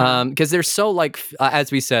 Because they're so like,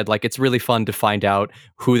 as we said, like it's really fun to find out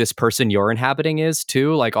who this person you're inhabiting is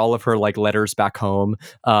too. Like all of her like letters back home,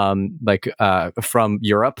 from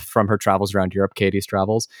Europe, from her travels around Europe, Katie's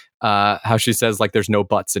travels. How she says like there's no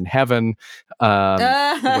buts in heaven when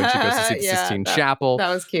she goes to see the Sistine Chapel. That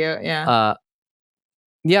was cute. Yeah.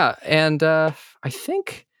 Yeah, and I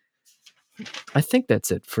think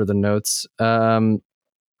that's it for the notes. Another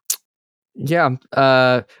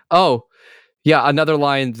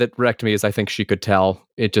line that wrecked me is I think she could tell.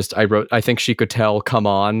 I think she could tell, come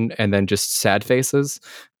on, and then just sad faces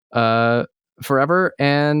forever.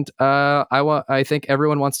 And I think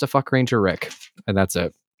everyone wants to fuck Ranger Rick, and that's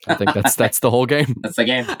it. I think that's the whole game. That's the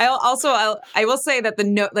game. I will say that the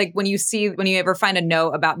note, like when you ever find a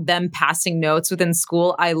note about them passing notes within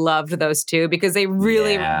school, I loved those too, because they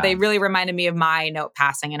really reminded me of my note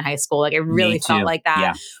passing in high school. Like it really felt like that.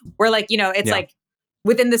 Yeah. Where like, it's like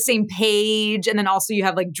within the same page, and then also you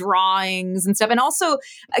have like drawings and stuff. And also,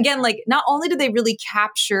 again, like not only do they really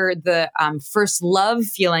capture the first love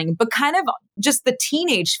feeling, but kind of just the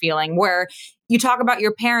teenage feeling where you talk about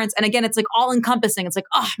your parents, and again, it's like all encompassing. It's like,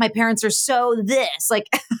 oh, my parents are so this. Like,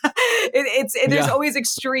 there's always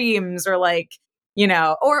extremes, or like,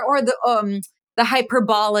 or the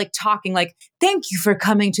hyperbolic talking. Like, thank you for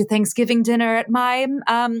coming to Thanksgiving dinner at my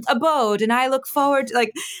abode, and I look forward to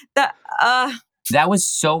like that. That was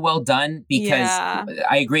so well done, because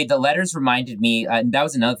I agree. The letters reminded me. That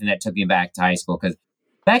was another thing that took me back to high school, because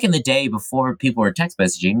back in the day, before people were text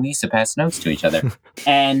messaging, we used to pass notes to each other.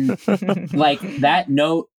 And like that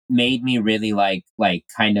note made me really like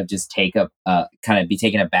kind of just be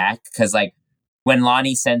taken aback. Cause like when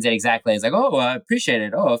Lonnie sends it exactly, it's like, oh, I appreciate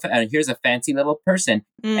it. Oh, and here's a fancy little person.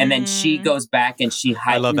 Mm-hmm. And then she goes back and she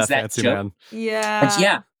heightens I love that fancy joke. Man.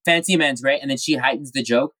 Yeah. And fancy man's right. And then she heightens the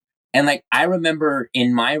joke. And like, I remember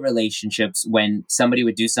in my relationships, when somebody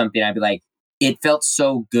would do something, I'd be like, it felt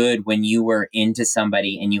so good when you were into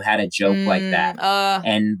somebody and you had a joke like that,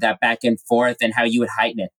 and that back and forth, and how you would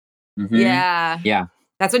heighten it. Mm-hmm. Yeah.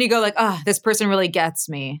 That's when you go like, oh, this person really gets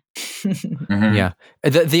me. Mm-hmm. Yeah.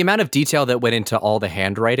 The amount of detail that went into all the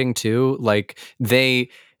handwriting too, like they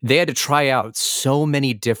had to try out so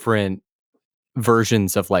many different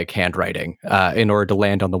versions of like handwriting in order to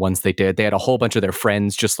land on the ones they did. They had a whole bunch of their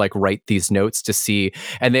friends just like write these notes to see,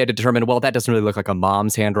 and they had to determine, well, that doesn't really look like a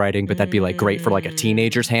mom's handwriting, but that'd be like great for like a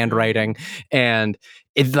teenager's handwriting. And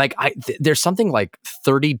it's like there's something like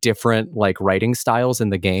 30 different like writing styles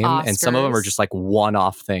in the game, Oscars. And some of them are just like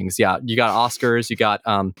one-off things. Yeah, you got Oscars, you got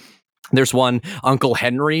there's one, Uncle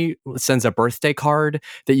Henry sends a birthday card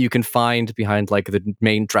that you can find behind like the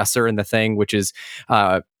main dresser in the thing, which is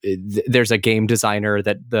there's a game designer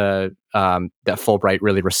that that Fulbright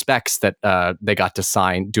really respects, that they got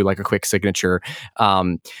to do like a quick signature.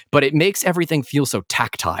 But it makes everything feel so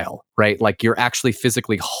tactile, right? Like you're actually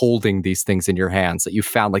physically holding these things in your hands, that you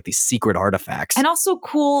found like these secret artifacts. And also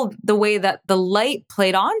cool the way that the light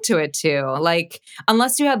played onto it too. Like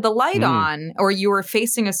unless you had the light on or you were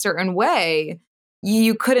facing a certain way,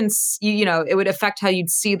 you couldn't, it would affect how you'd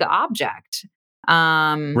see the object.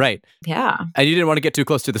 Right. Yeah. And you didn't want to get too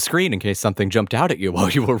close to the screen in case something jumped out at you while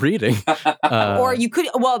you were reading. Or you could,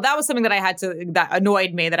 that was something that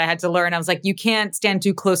annoyed me, that I had to learn. I was like, you can't stand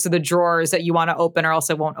too close to the drawers that you want to open, or else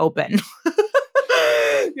it won't open.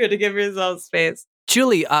 You had to give yourself space.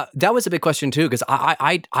 Julie, that was a big question too, because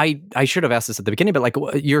I should have asked this at the beginning, but like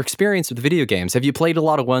your experience with video games, have you played a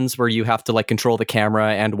lot of ones where you have to like control the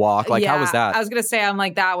camera and walk? Like, how was that? I was gonna say, I'm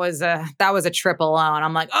like, that was a trip alone.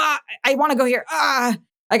 I'm like, I want to go here. I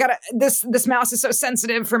gotta. This mouse is so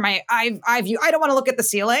sensitive for my eye view. I don't want to look at the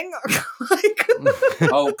ceiling.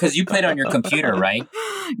 Oh, because you played on your computer, right?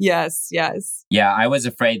 Yes. Yeah, I was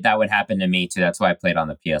afraid that would happen to me too. That's why I played on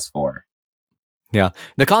the PS4. Yeah,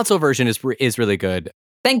 the console version is really good.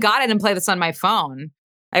 Thank God I didn't play this on my phone.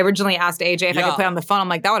 I originally asked AJ if I could play on the phone. I'm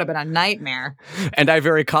like, that would have been a nightmare. And I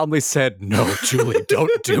very calmly said, no, Julie,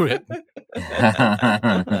 don't do it.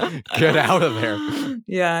 Get out of there.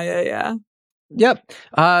 Yeah. Yep.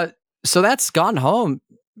 So that's Gone Home.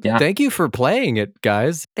 Yeah. Thank you for playing it,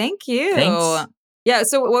 guys. Thank you. Thanks. Yeah.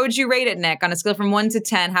 So what would you rate it, Nick, on a scale from 1 to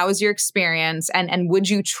 10? How was your experience? And would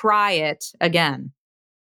you try it again?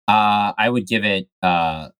 I would give it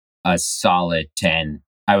a solid 10.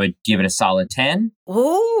 I would give it a solid 10.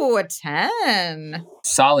 Ooh, a 10.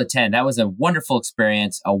 Solid 10. That was a wonderful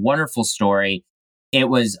experience, a wonderful story.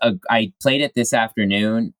 I played it this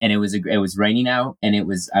afternoon, and it was raining out, and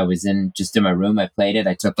I was in my room. I played it.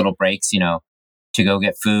 I took little breaks, to go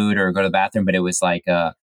get food or go to the bathroom, but it was like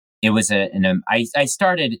it was I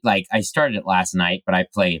started it last night, but I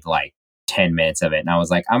played like 10 minutes of it and I was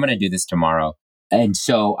like, I'm going to do this tomorrow. And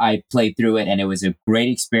so I played through it and it was a great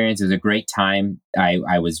experience. It was a great time.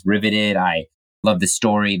 I was riveted. I loved the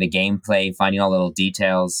story, the gameplay, finding all the little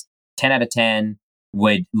details. 10 out of 10.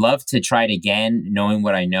 Would love to try it again, knowing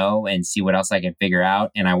what I know and see what else I can figure out.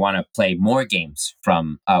 And I want to play more games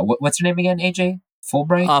from, what's her name again, AJ?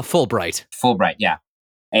 Fulbright? Fulbright. Fulbright, yeah.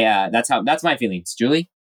 That's my feelings. Julie?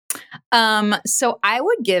 So I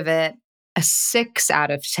would give it a 6 out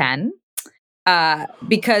of 10.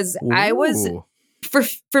 Because Ooh. I was,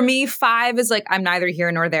 for me, 5 is like, I'm neither here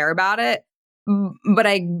nor there about it. But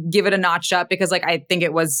I give it a notch up because like, I think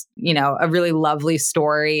it was, a really lovely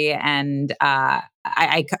story. And,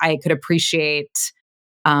 I could appreciate,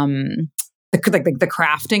 the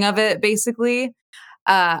crafting of it basically.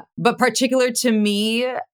 But particular to me,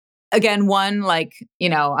 again, one, like,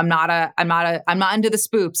 I'm not into the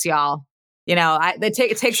spoops, y'all.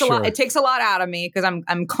 It takes Sure. a lot. It takes a lot out of me because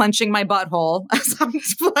I'm clenching my butthole as I'm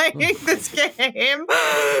playing this game.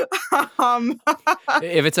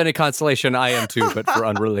 If it's any consolation, I am too, but for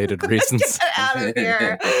unrelated reasons. Get out of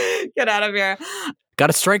here! Get out of here! Got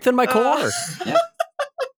to strengthen my core.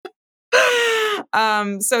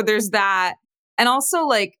 So there's that, and also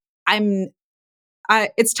like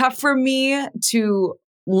it's tough for me to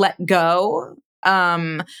let go.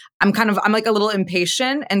 I'm like a little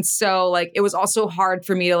impatient. And so like, it was also hard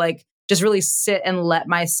for me to like, just really sit and let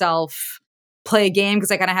myself play a game. Cause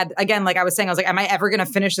I kind of had, again, like I was saying, I was like, am I ever going to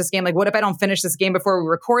finish this game? Like, what if I don't finish this game before we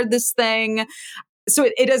record this thing? So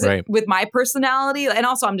it doesn't Right. with my personality. And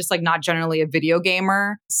also I'm just like not generally a video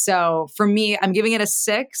gamer. So for me, I'm giving it a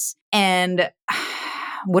 6. And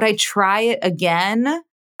would I try it again?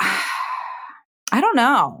 I don't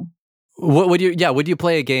know. Would you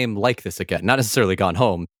play a game like this again? Not necessarily Gone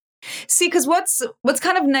Home. See, because what's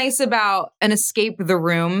kind of nice about an escape the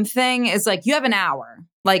room thing is like you have an hour.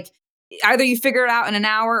 Like either you figure it out in an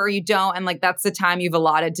hour or you don't, and like that's the time you've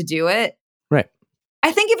allotted to do it. Right.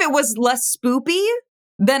 I think if it was less spoopy,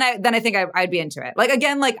 then I think I'd be into it. Like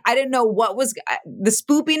again, like I didn't know what was the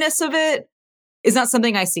spoopiness of it is not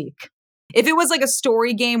something I seek. If it was like a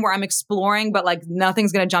story game where I'm exploring, but like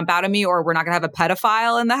nothing's going to jump out at me or we're not going to have a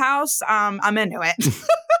pedophile in the house, I'm into it.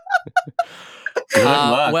 Good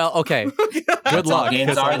luck. Well, okay. Good luck.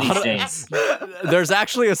 Games are these days. There's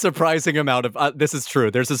actually a surprising amount of this is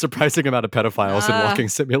true. There's a surprising amount of pedophiles in walking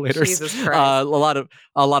simulators. Jesus Christ. A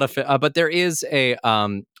lot of but there is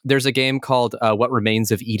there's a game called What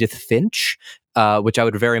Remains of Edith Finch, which I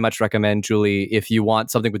would very much recommend, Julie, if you want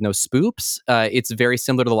something with no spoops. It's very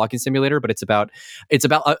similar to the walking simulator, but it's about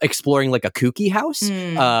exploring like a kooky house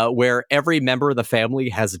where every member of the family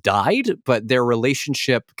has died, but their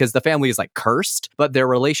relationship, because the family is like cursed, but their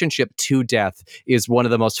relationship to death is one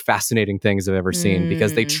of the most fascinating things I've ever seen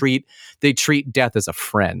because they treat death as a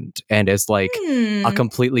friend and as like a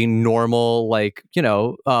completely normal, like,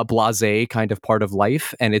 blasé kind of part of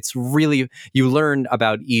life. And it's really, you learn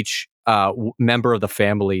about each member of the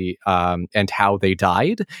family and how they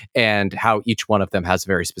died and how each one of them has a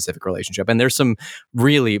very specific relationship. And there's some of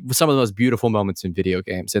the most beautiful moments in video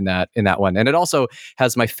games in that one. And it also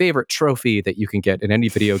has my favorite trophy that you can get in any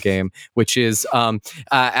video game, which is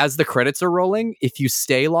as the credits are rolling, if you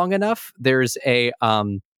stay long enough, there's a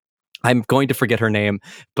I'm going to forget her name,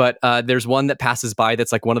 but there's one that passes by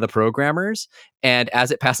that's like one of the programmers. And as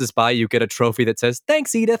it passes by, you get a trophy that says,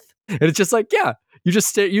 "Thanks, Edith." And it's just like, yeah,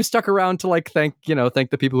 you stuck around to like thank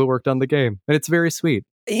the people who worked on the game. And it's very sweet.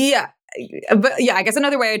 Yeah. But yeah, I guess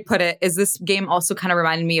another way I'd put it is this game also kind of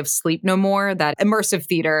reminded me of Sleep No More, that immersive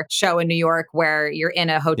theater show in New York where you're in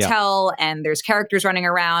a hotel and there's characters running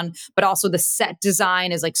around, but also the set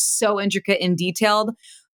design is like so intricate and detailed.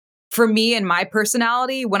 For me and my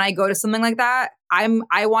personality, when I go to something like that,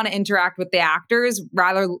 I want to interact with the actors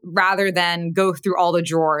rather than go through all the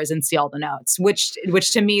drawers and see all the notes, which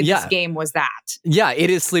to me, this game was that. Yeah, it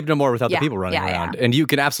is Sleep No More without the people running around. And you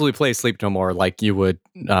can absolutely play Sleep No More like you would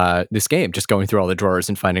this game, just going through all the drawers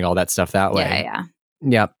and finding all that stuff that way.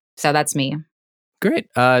 Yeah. So that's me. Great.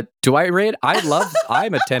 Do I rate?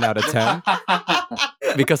 I'm a 10 out of 10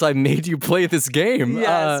 because I made you play this game.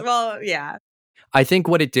 Yes, well, yeah. I think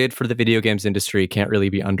what it did for the video games industry can't really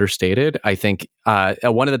be understated. I think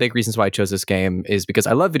one of the big reasons why I chose this game is because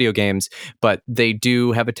I love video games, but they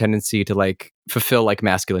do have a tendency to like fulfill like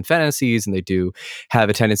masculine fantasies, and they do have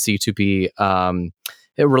a tendency to be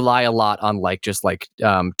rely a lot on like just like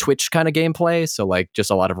Twitch kind of gameplay. So like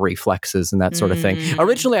just a lot of reflexes and that sort of thing.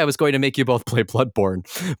 Originally, I was going to make you both play Bloodborne,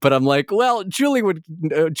 but I'm like, well, Julie would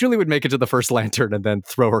make it to the first lantern and then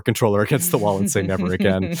throw her controller against the wall and say never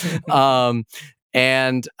again.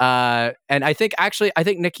 And I think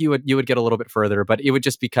Nick, you would get a little bit further, but it would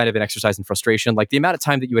just be kind of an exercise in frustration. Like the amount of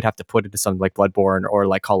time that you would have to put into something like Bloodborne or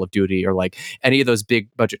like Call of Duty or like any of those big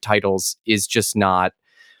budget titles is just not.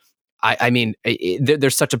 I mean,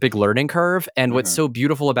 there's such a big learning curve. And what's so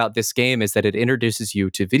beautiful about this game is that it introduces you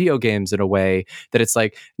to video games in a way that it's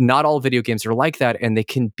like, not all video games are like that. And they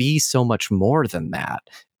can be so much more than that.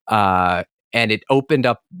 And it opened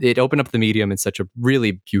up the medium in such a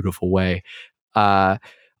really beautiful way. I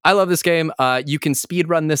love this game. You can speed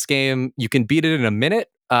run this game. You can beat it in a minute.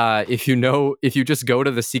 If you just go to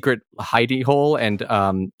the secret hidey hole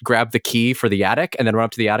and grab the key for the attic and then run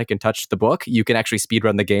up to the attic and touch the book, you can actually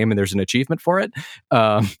speedrun the game and there's an achievement for it.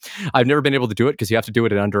 I've never been able to do it because you have to do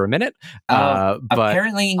it in under a minute. But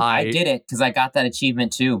apparently I did it because I got that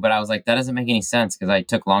achievement too, but I was like, that doesn't make any sense because I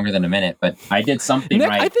took longer than a minute, but I did something Nick,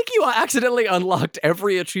 right. I think you accidentally unlocked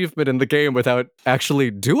every achievement in the game without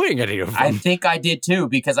actually doing any of them. I think I did too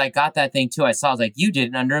because I got that thing too. I was like, you did it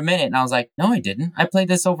in under a minute. And I was like, no, I didn't. I played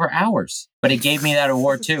this over hours, but it gave me that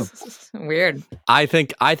award too. Weird. I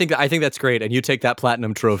think that's great. And you take that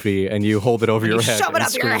platinum trophy and you hold it over your head and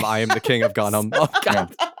scream, "I am the king of Gone Home." Oh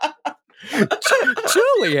God.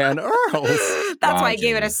 Julianne Earls. That's why I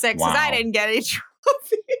gave it a 6 because I didn't get any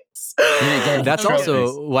trophies. That's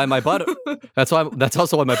also why my butt. That's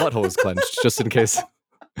also why my butthole is clenched, just in case.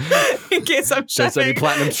 In case I'm there's any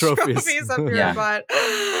platinum trophies up your butt.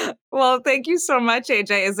 Well, thank you so much,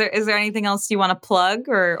 AJ. Is there anything else you want to plug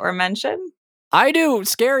or mention? I do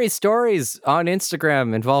scary stories on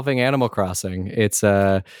Instagram involving Animal Crossing. It's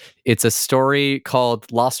a story called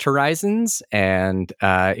Lost Horizons, and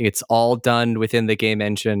it's all done within the game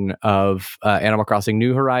engine of Animal Crossing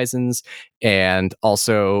New Horizons. And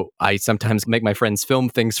also, I sometimes make my friends film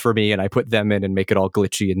things for me, and I put them in and make it all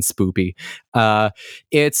glitchy and spoopy.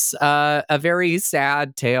 It's a very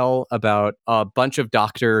sad tale about a bunch of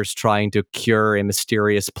doctors trying to cure a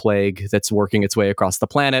mysterious plague that's working its way across the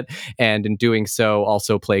planet, and in doing so,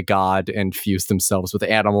 also play God and fuse themselves with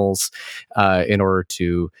animals in order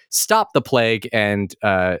to stop the plague and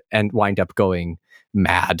wind up going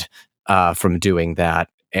mad from doing that.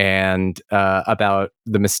 And about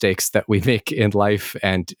the mistakes that we make in life,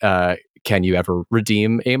 and can you ever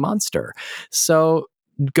redeem a monster? So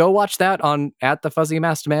go watch that on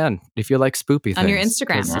 @TheFuzzyMaskedMan if you like spoopy things. On your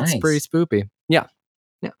Instagram. It's pretty spoopy. Yeah.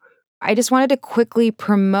 I just wanted to quickly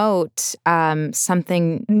promote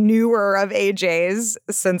something newer of AJ's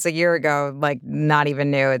since a year ago, like not even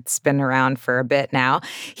new. It's been around for a bit now.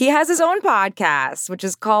 He has his own podcast, which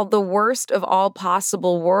is called The Worst of All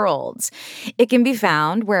Possible Worlds. It can be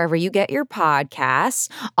found wherever you get your podcasts,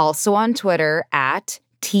 also on Twitter @TWOAPW,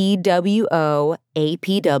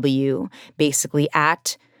 basically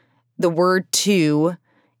at the word 2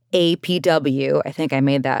 APW. I think I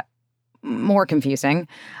made that more confusing.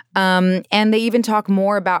 And they even talk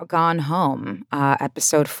more about Gone Home,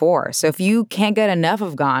 episode 4. So if you can't get enough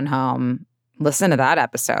of Gone Home, listen to that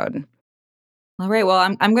episode. All right. Well,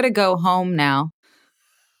 I'm going to go home now.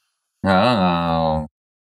 Oh,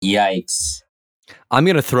 yikes. I'm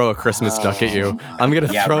going to throw a Christmas duck at you. I'm going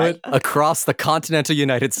to throw it across the continental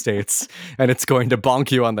United States, and it's going to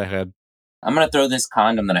bonk you on the head. I'm going to throw this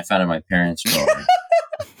condom that I found in my parents' drawer.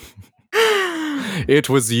 It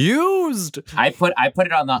was used. I put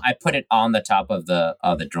it on the top of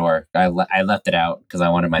the drawer. I left it out because I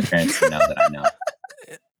wanted my parents to know that I know.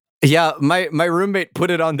 Yeah, my roommate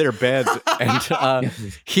put it on their bed, and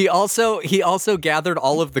he also gathered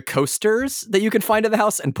all of the coasters that you can find in the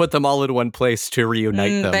house and put them all in one place to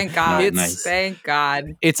reunite them. Thank God. Nice. Thank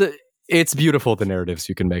God. It's beautiful, the narratives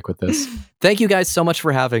you can make with this. Thank you guys so much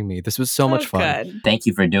for having me. This was so much fun. Good. Thank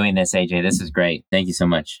you for doing this, AJ. This is great. Thank you so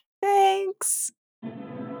much. Thanks.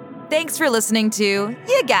 Thanks for listening to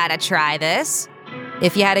You Gotta Try This.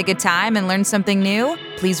 If you had a good time and learned something new,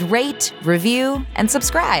 please rate, review, and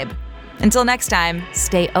subscribe. Until next time,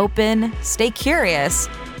 stay open, stay curious,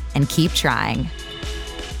 and keep trying.